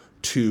casino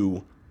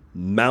to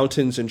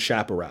mountains and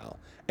chaparral.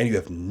 And you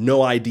have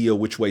no idea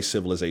which way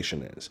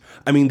civilization is.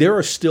 I mean, there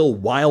are still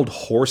wild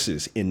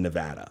horses in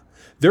Nevada.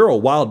 There are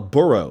wild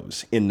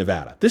burros in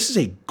Nevada. This is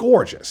a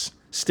gorgeous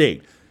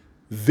state,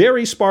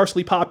 very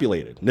sparsely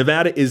populated.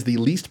 Nevada is the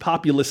least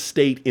populous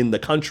state in the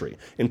country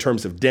in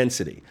terms of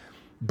density,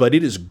 but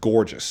it is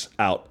gorgeous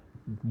out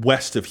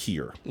west of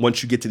here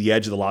once you get to the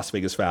edge of the Las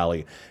Vegas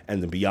Valley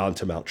and then beyond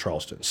to Mount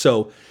Charleston.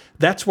 So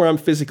that's where I'm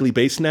physically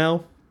based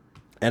now,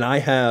 and I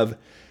have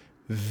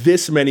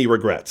this many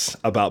regrets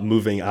about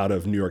moving out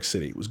of New York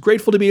City. I was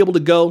grateful to be able to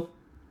go,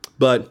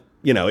 but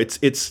you know,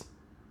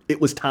 it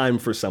was time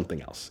for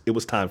something else. It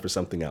was time for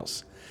something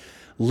else.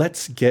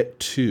 Let's get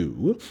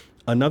to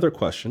another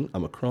question.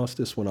 I'm gonna cross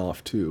this one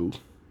off too,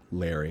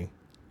 Larry.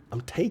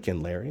 I'm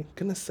taken, Larry.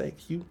 Goodness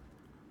sake, you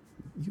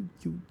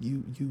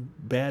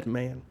bad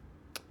man.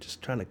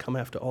 Just trying to come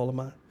after all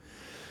of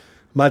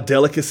my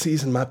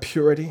delicacies and my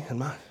purity and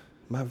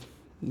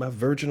my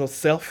virginal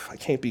self. I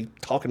can't be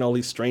talking to all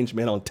these strange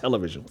men on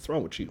television. What's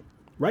wrong with you?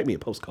 Write me a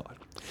postcard.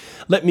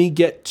 Let me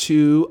get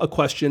to a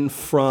question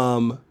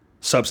from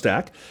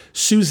Substack.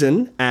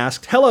 Susan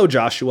asked, hello,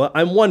 Joshua.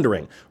 I'm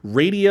wondering,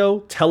 radio,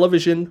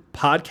 television,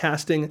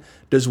 podcasting,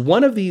 does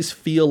one of these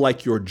feel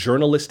like your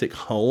journalistic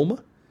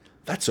home?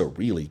 That's a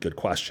really good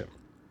question.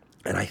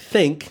 And I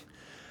think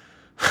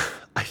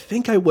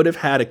I would have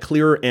had a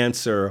clearer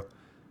answer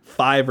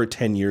 5 or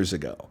 10 years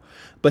ago.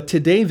 But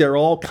today they're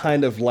all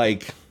kind of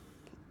like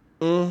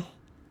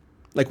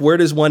where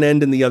does one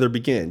end and the other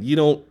begin? You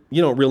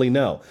don't really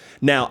know.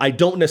 Now, I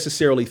don't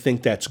necessarily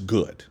think that's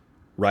good.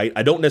 Right?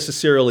 I don't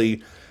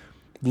necessarily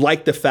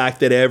like the fact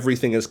that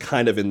everything is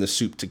kind of in the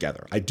soup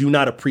together. I do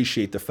not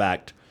appreciate the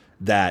fact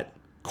that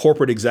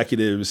corporate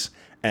executives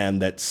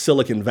and that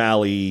Silicon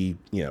Valley,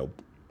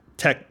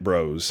 tech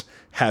bros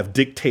have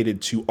dictated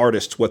to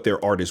artists what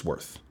their art is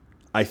worth.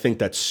 I think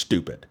that's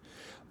stupid.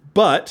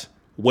 But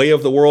way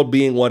of the world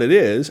being what it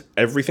is,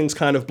 everything's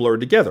kind of blurred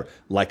together.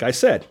 Like I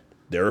said,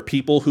 there are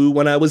people who,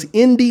 when I was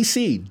in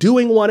DC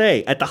doing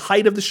 1A at the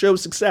height of the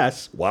show's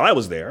success, while I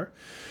was there,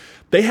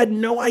 they had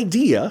no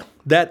idea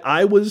that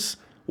I was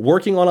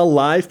working on a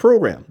live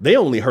program. They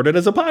only heard it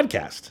as a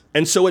podcast.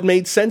 And so it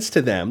made sense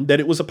to them that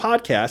it was a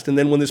podcast. And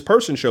then when this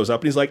person shows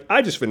up and he's like,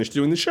 I just finished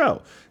doing the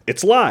show.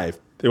 It's live.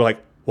 They were like,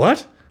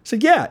 what? I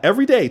said, yeah,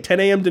 every day, 10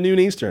 a.m. to noon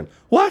Eastern.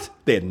 What?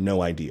 They had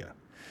no idea.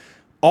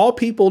 All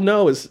people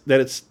know is that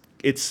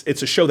it's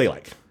a show they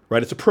like,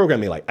 right? It's a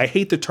program they like. I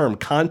hate the term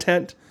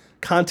content.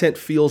 Content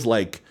feels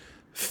like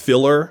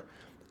filler.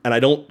 And I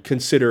don't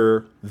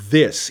consider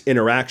this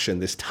interaction,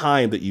 this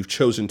time that you've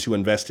chosen to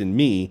invest in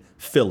me,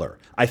 filler.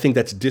 I think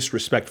that's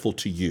disrespectful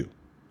to you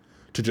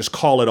to just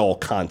call it all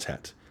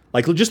content.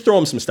 Like, just throw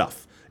them some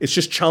stuff. It's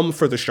just chum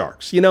for the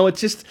sharks.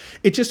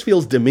 It just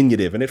feels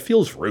diminutive and it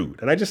feels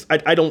rude. And I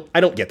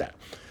don't get that.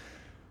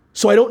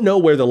 So I don't know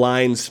where the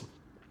lines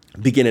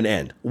begin and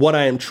end. What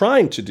I am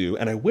trying to do,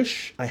 and I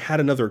wish I had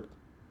another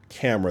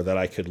camera that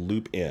I could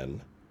loop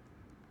in.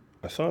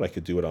 I thought I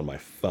could do it on my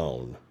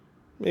phone.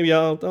 Maybe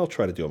I'll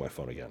try to do it on my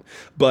phone again.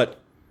 But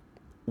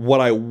what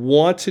I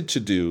wanted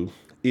to do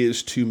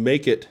is to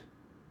make it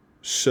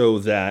so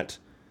that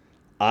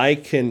I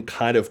can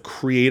kind of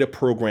create a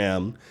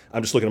program.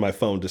 I'm just looking at my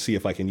phone to see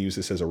if I can use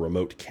this as a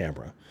remote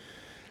camera.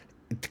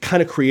 To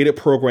kind of create a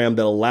program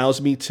that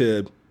allows me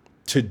to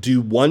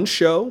do one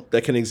show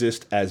that can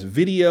exist as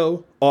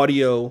video,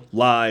 audio,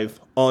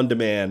 live, on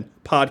demand,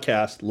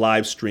 podcast,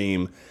 live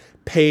stream,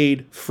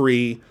 paid,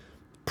 free,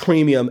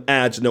 premium,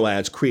 ads, no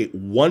ads, create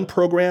one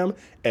program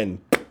and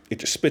it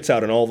just spits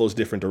out in all those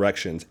different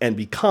directions and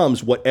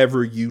becomes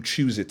whatever you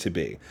choose it to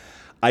be.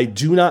 I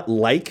do not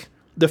like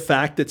the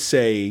fact that,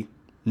 say,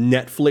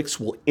 Netflix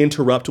will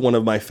interrupt one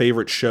of my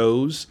favorite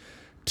shows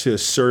to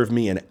serve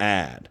me an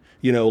ad.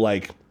 I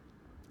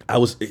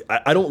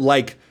don't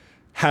like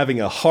having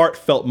a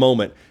heartfelt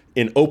moment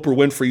in Oprah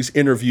Winfrey's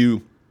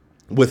interview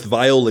with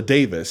Viola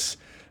Davis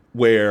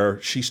where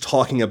she's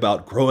talking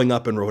about growing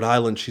up in Rhode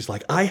Island. She's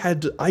like, I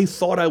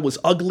thought I was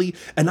ugly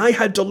and I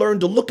had to learn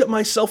to look at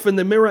myself in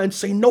the mirror and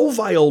say, no,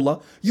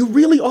 Viola, you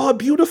really are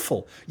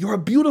beautiful. You're a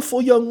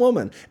beautiful young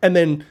woman. And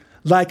then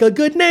like a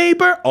good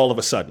neighbor, all of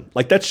a sudden,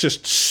 like that's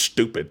just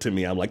stupid to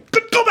me. I'm like,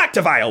 go back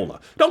to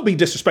Viola. Don't be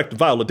disrespecting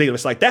Viola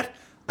Davis like that.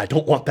 I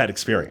don't want that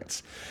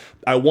experience.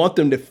 I want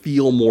them to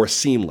feel more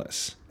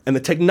seamless. And the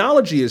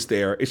technology is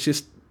there. It's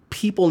just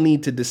people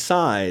need to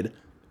decide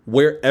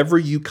wherever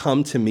you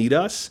come to meet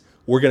us,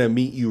 we're going to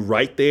meet you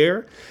right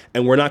there,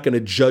 and we're not going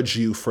to judge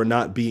you for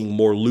not being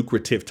more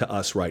lucrative to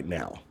us right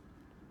now.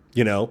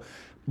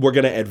 We're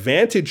going to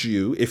advantage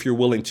you if you're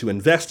willing to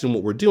invest in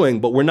what we're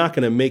doing, but we're not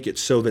going to make it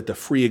so that the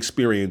free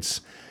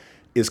experience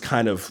is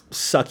kind of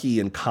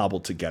sucky and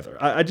cobbled together.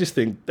 I just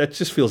think that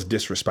just feels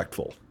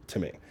disrespectful to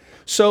me.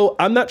 So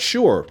I'm not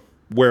sure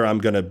where I'm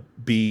going to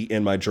be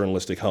in my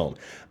journalistic home.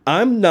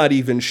 I'm not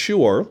even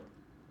sure,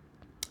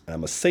 I'm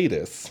going to say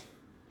this,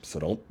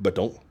 don't,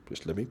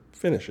 just let me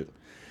finish it.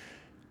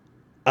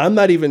 I'm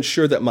not even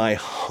sure that my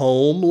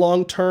home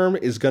long-term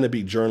is going to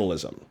be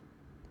journalism,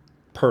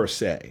 per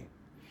se.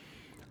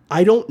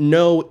 I don't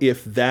know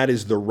if that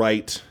is the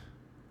right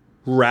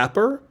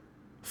wrapper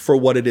for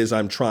what it is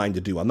I'm trying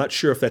to do. I'm not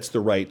sure if that's the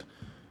right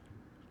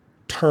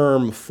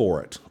term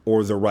for it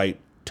or the right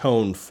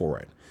tone for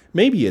it.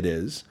 Maybe it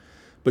is,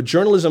 but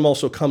journalism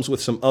also comes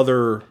with some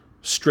other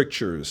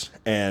strictures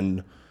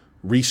and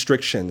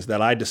restrictions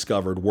that I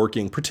discovered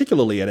working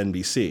particularly at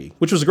NBC,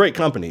 which was a great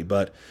company,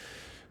 but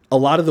a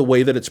lot of the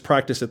way that it's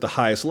practiced at the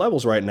highest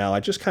levels right now, I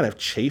just kind of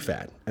chafe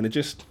at, and it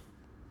just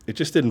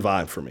didn't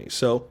vibe for me.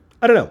 So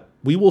I don't know.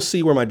 We will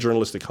see where my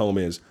journalistic home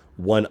is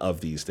one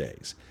of these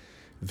days.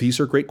 These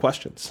are great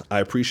questions. I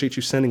appreciate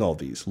you sending all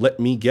these. Let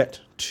me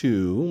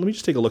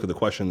just take a look at the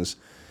questions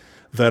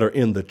that are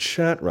in the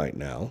chat right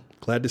now.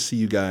 Glad to see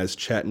you guys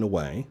chatting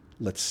away.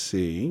 Let's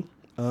see.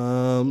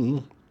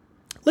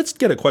 Let's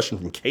get a question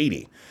from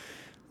Katie.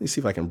 Let me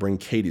see if I can bring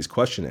Katie's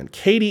question in.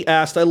 Katie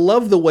asked, I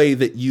love the way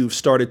that you've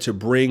started to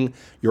bring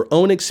your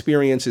own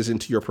experiences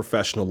into your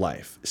professional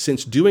life.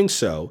 Since doing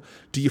so,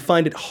 do you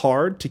find it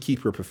hard to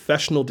keep your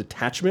professional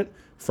detachment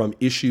from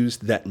issues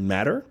that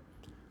matter?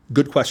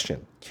 Good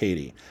question,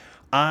 Katie.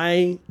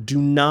 I do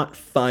not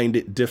find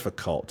it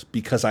difficult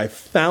because I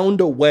found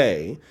a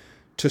way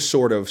to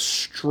sort of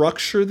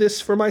structure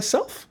this for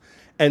myself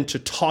and to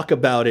talk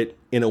about it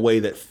in a way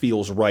that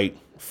feels right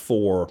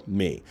for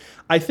me.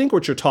 I think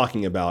what you're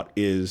talking about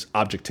is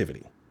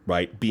objectivity,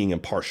 right? Being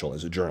impartial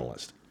as a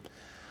journalist.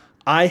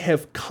 I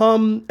have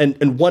come, and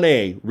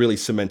 1A really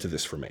cemented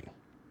this for me.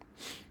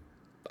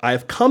 I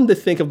have come to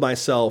think of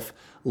myself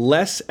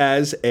less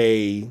as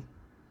an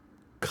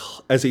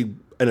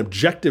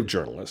objective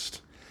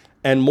journalist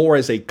and more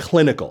as a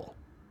clinical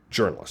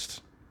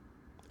journalist.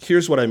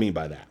 Here's what I mean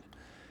by that.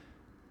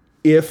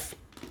 If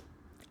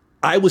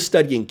I was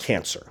studying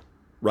cancer,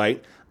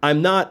 right?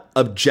 I'm not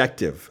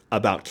objective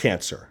about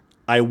cancer.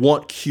 I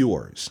want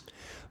cures.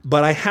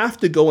 But I have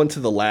to go into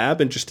the lab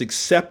and just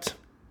accept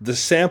the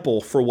sample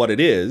for what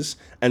it is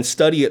and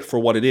study it for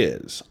what it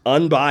is,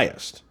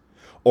 unbiased.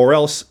 Or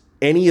else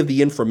any of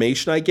the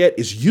information I get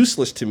is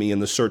useless to me in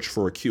the search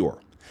for a cure.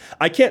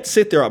 I can't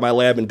sit there at my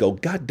lab and go,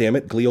 God damn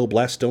it,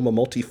 glioblastoma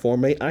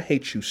multiforme, I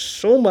hate you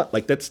so much.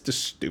 Like, that's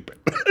just stupid.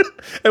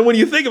 And when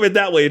you think of it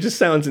that way, it just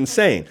sounds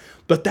insane.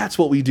 But that's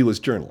what we do as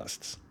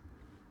journalists.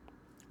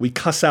 We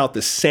cuss out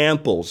the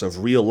samples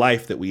of real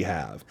life that we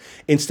have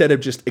instead of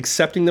just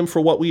accepting them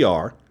for what we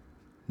are,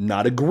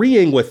 not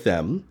agreeing with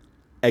them,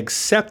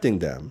 accepting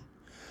them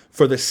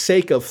for the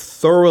sake of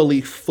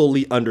thoroughly,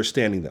 fully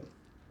understanding them.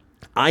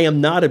 I am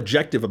not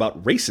objective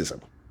about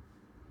racism,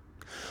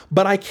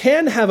 but I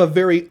can have a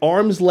very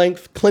arm's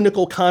length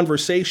clinical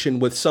conversation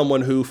with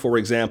someone who, for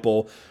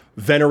example,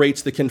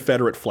 venerates the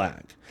Confederate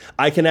flag.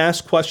 I can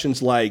ask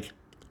questions like,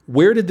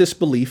 where did this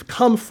belief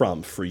come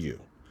from for you?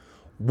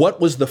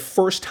 What was the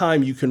first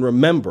time you can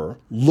remember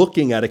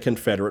looking at a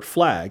Confederate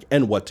flag,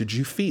 and what did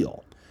you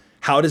feel?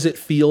 How does it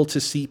feel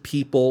to see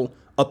people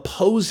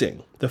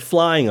opposing the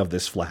flying of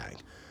this flag?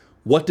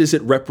 What does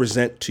it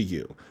represent to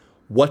you?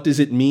 What does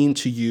it mean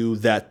to you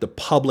that the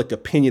public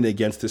opinion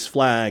against this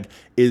flag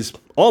is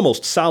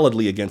almost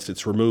solidly against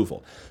its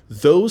removal?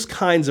 Those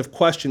kinds of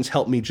questions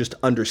help me just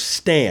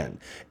understand.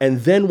 And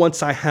then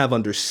once I have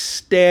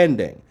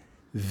understanding,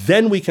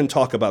 then we can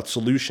talk about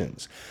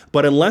solutions.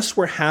 But unless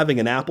we're having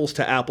an apples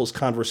to apples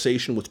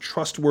conversation with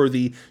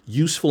trustworthy,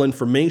 useful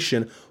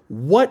information,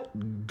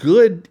 what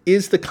good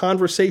is the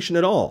conversation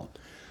at all?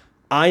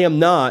 I am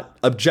not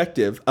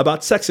objective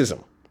about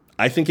sexism.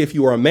 I think if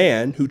you are a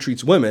man who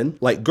treats women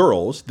like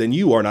girls, then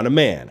you are not a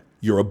man.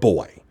 You're a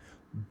boy.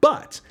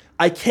 But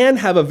I can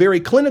have a very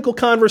clinical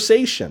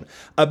conversation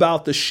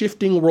about the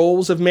shifting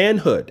roles of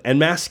manhood and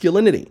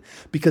masculinity,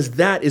 because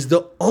that is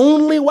the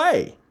only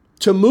way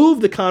to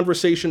move the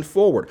conversation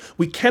forward.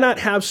 We cannot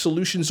have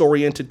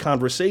solutions-oriented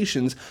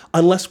conversations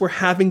unless we're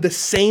having the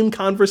same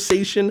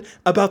conversation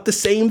about the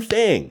same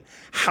thing.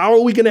 How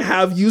are we going to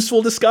have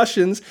useful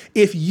discussions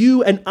if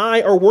you and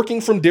I are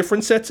working from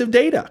different sets of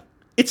data?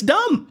 It's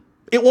dumb.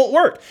 It won't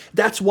work.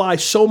 That's why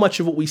so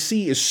much of what we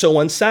see is so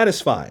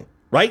unsatisfying,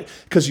 right?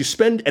 Because you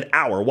spend an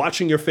hour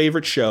watching your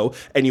favorite show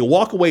and you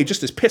walk away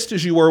just as pissed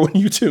as you were when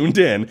you tuned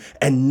in,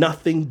 and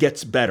nothing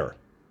gets better.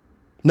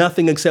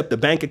 Nothing except the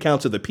bank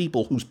accounts of the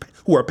people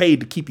who are paid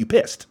to keep you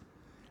pissed.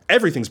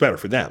 Everything's better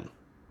for them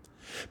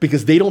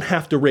because they don't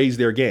have to raise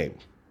their game.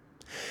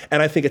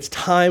 And I think it's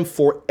time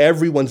for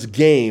everyone's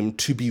game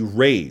to be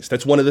raised.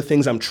 That's one of the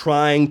things I'm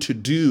trying to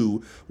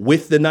do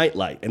with the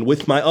Nightlight and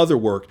with my other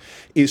work,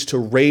 is to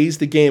raise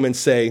the game and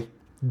say,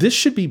 this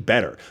should be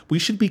better. We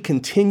should be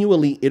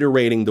continually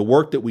iterating the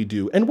work that we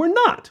do, and we're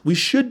not. We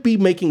should be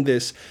making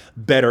this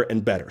better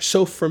and better.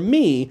 So for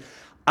me,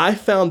 I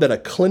found that a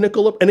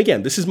clinical, and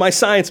again, this is my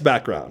science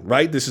background,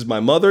 right? This is my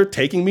mother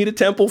taking me to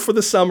Temple for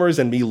the summers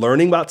and me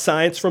learning about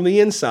science from the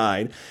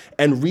inside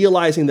and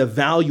realizing the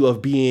value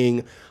of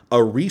being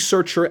a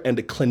researcher and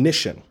a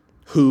clinician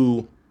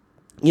who,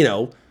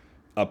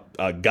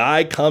 a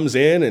guy comes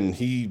in and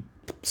he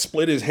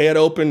split his head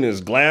open,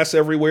 there's glass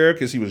everywhere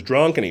because he was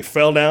drunk and he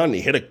fell down and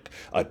he hit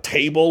a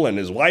table and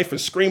his wife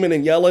is screaming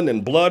and yelling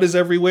and blood is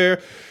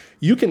everywhere.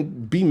 You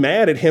can be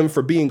mad at him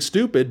for being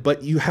stupid,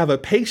 but you have a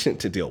patient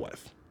to deal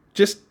with.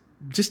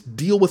 Just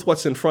deal with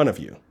what's in front of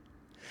you.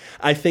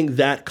 I think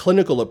that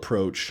clinical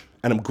approach,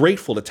 and I'm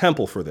grateful to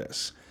Temple for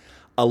this,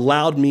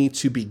 allowed me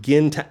to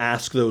begin to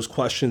ask those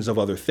questions of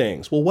other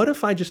things. Well, what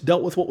if I just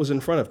dealt with what was in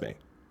front of me?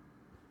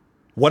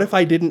 What if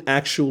I didn't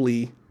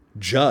actually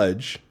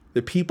judge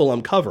the people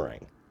I'm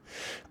covering?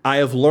 I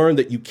have learned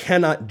that you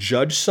cannot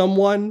judge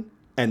someone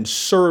and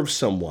serve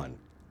someone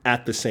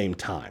at the same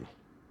time.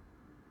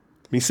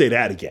 Let me say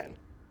that again.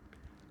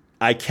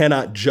 I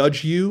cannot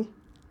judge you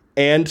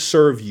and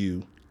serve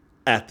you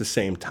at the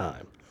same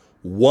time.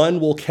 One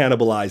will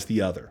cannibalize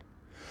the other.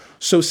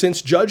 So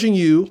since judging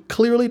you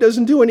clearly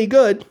doesn't do any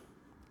good,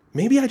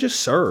 maybe I just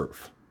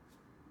serve.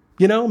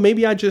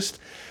 Maybe I just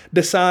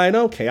decide,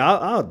 okay,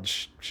 I'll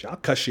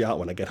cuss you out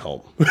when I get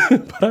home.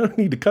 But I don't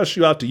need to cuss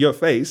you out to your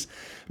face.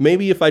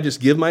 Maybe if I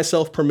just give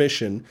myself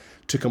permission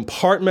to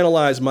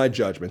compartmentalize my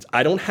judgments,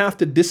 I don't have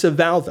to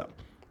disavow them,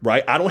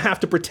 right? I don't have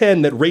to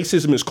pretend that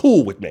racism is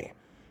cool with me,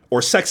 or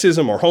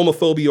sexism, or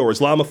homophobia, or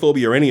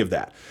Islamophobia, or any of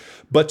that.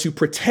 But to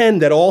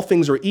pretend that all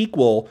things are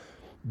equal,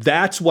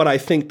 that's what I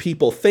think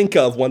people think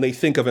of when they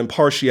think of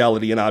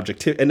impartiality and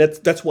objectivity. And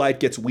that's why it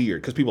gets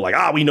weird, because people are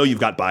like, we know you've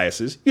got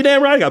biases. You're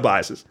damn right I got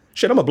biases.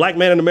 Shit, I'm a black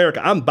man in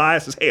America. I'm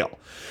biased as hell.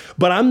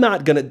 But I'm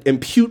not going to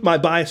impute my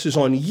biases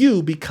on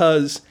you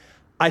because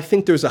I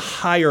think there's a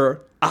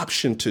higher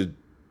option to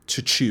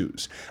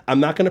choose.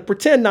 I'm not going to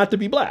pretend not to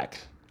be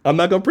black. I'm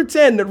not going to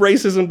pretend that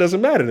racism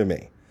doesn't matter to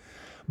me.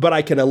 But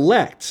I can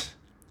elect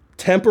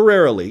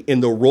temporarily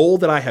in the role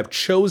that I have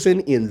chosen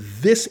in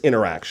this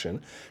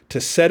interaction to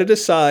set it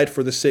aside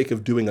for the sake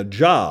of doing a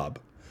job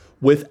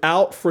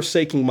without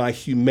forsaking my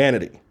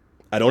humanity.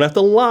 I don't have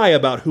to lie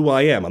about who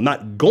I am. I'm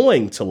not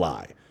going to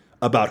lie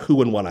about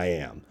who and what I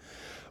am.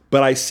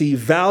 But I see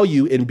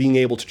value in being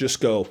able to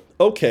just go,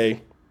 okay,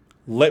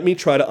 let me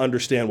try to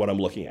understand what I'm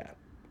looking at.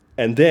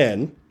 And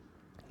then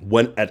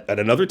when at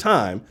another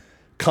time,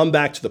 come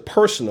back to the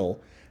personal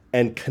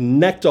and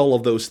connect all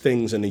of those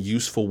things in a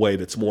useful way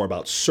that's more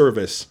about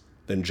service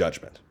than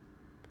judgment.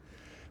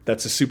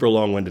 That's a super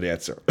long-winded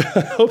answer. I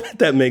hope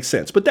that makes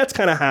sense. But that's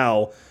kind of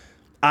how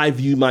I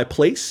view my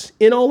place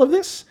in all of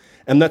this.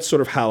 And that's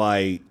sort of how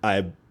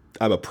I'm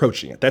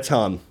approaching it. That's how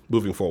I'm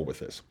moving forward with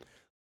this.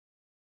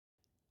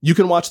 You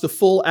can watch the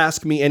full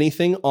Ask Me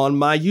Anything on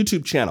my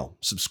YouTube channel.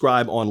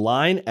 Subscribe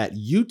online at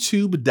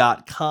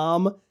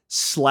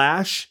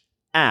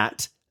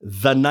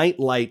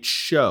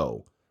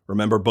youtube.com/@TheNightlightShow.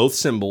 Remember both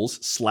symbols,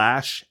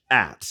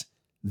 /@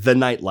 The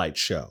Nightlight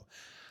Show.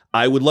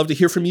 I would love to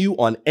hear from you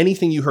on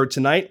anything you heard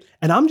tonight.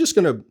 And I'm just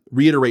going to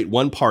reiterate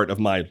one part of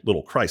my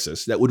little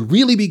crisis that would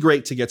really be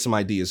great to get some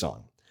ideas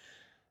on.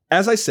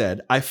 As I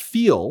said, I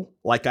feel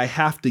like I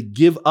have to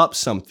give up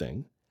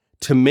something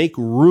to make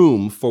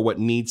room for what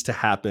needs to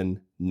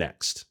happen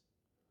next.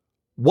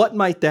 What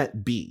might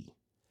that be?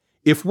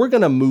 If we're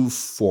going to move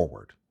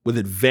forward with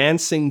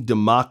advancing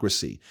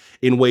democracy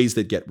in ways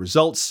that get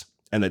results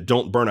and that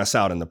don't burn us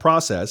out in the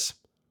process,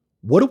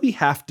 what do we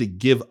have to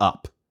give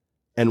up?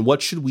 And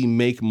what should we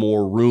make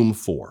more room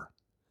for?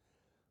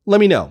 Let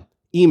me know.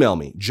 Email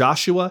me,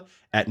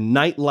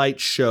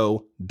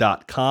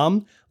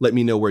 joshua@nightlightshow.com. Let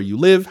me know where you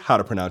live, how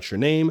to pronounce your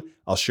name.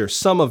 I'll share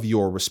some of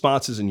your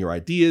responses and your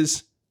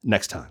ideas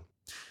next time.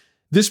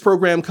 This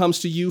program comes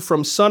to you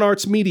from Sun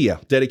Arts Media,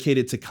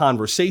 dedicated to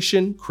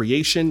conversation,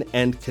 creation,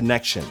 and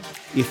connection.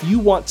 If you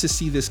want to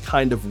see this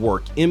kind of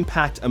work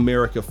impact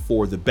America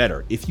for the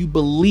better, if you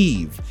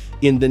believe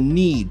in the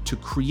need to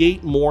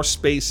create more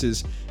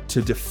spaces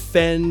to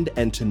defend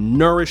and to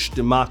nourish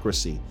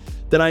democracy,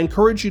 then I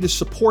encourage you to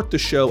support the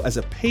show as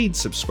a paid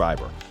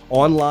subscriber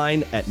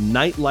online at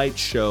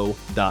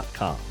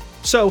nightlightshow.com.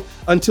 So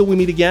until we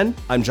meet again,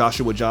 I'm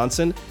Joshua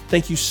Johnson.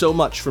 Thank you so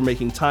much for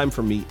making time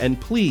for me, and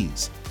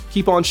please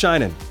keep on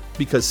shining,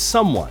 because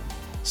someone,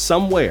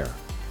 somewhere,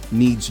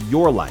 needs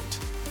your light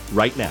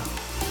right now.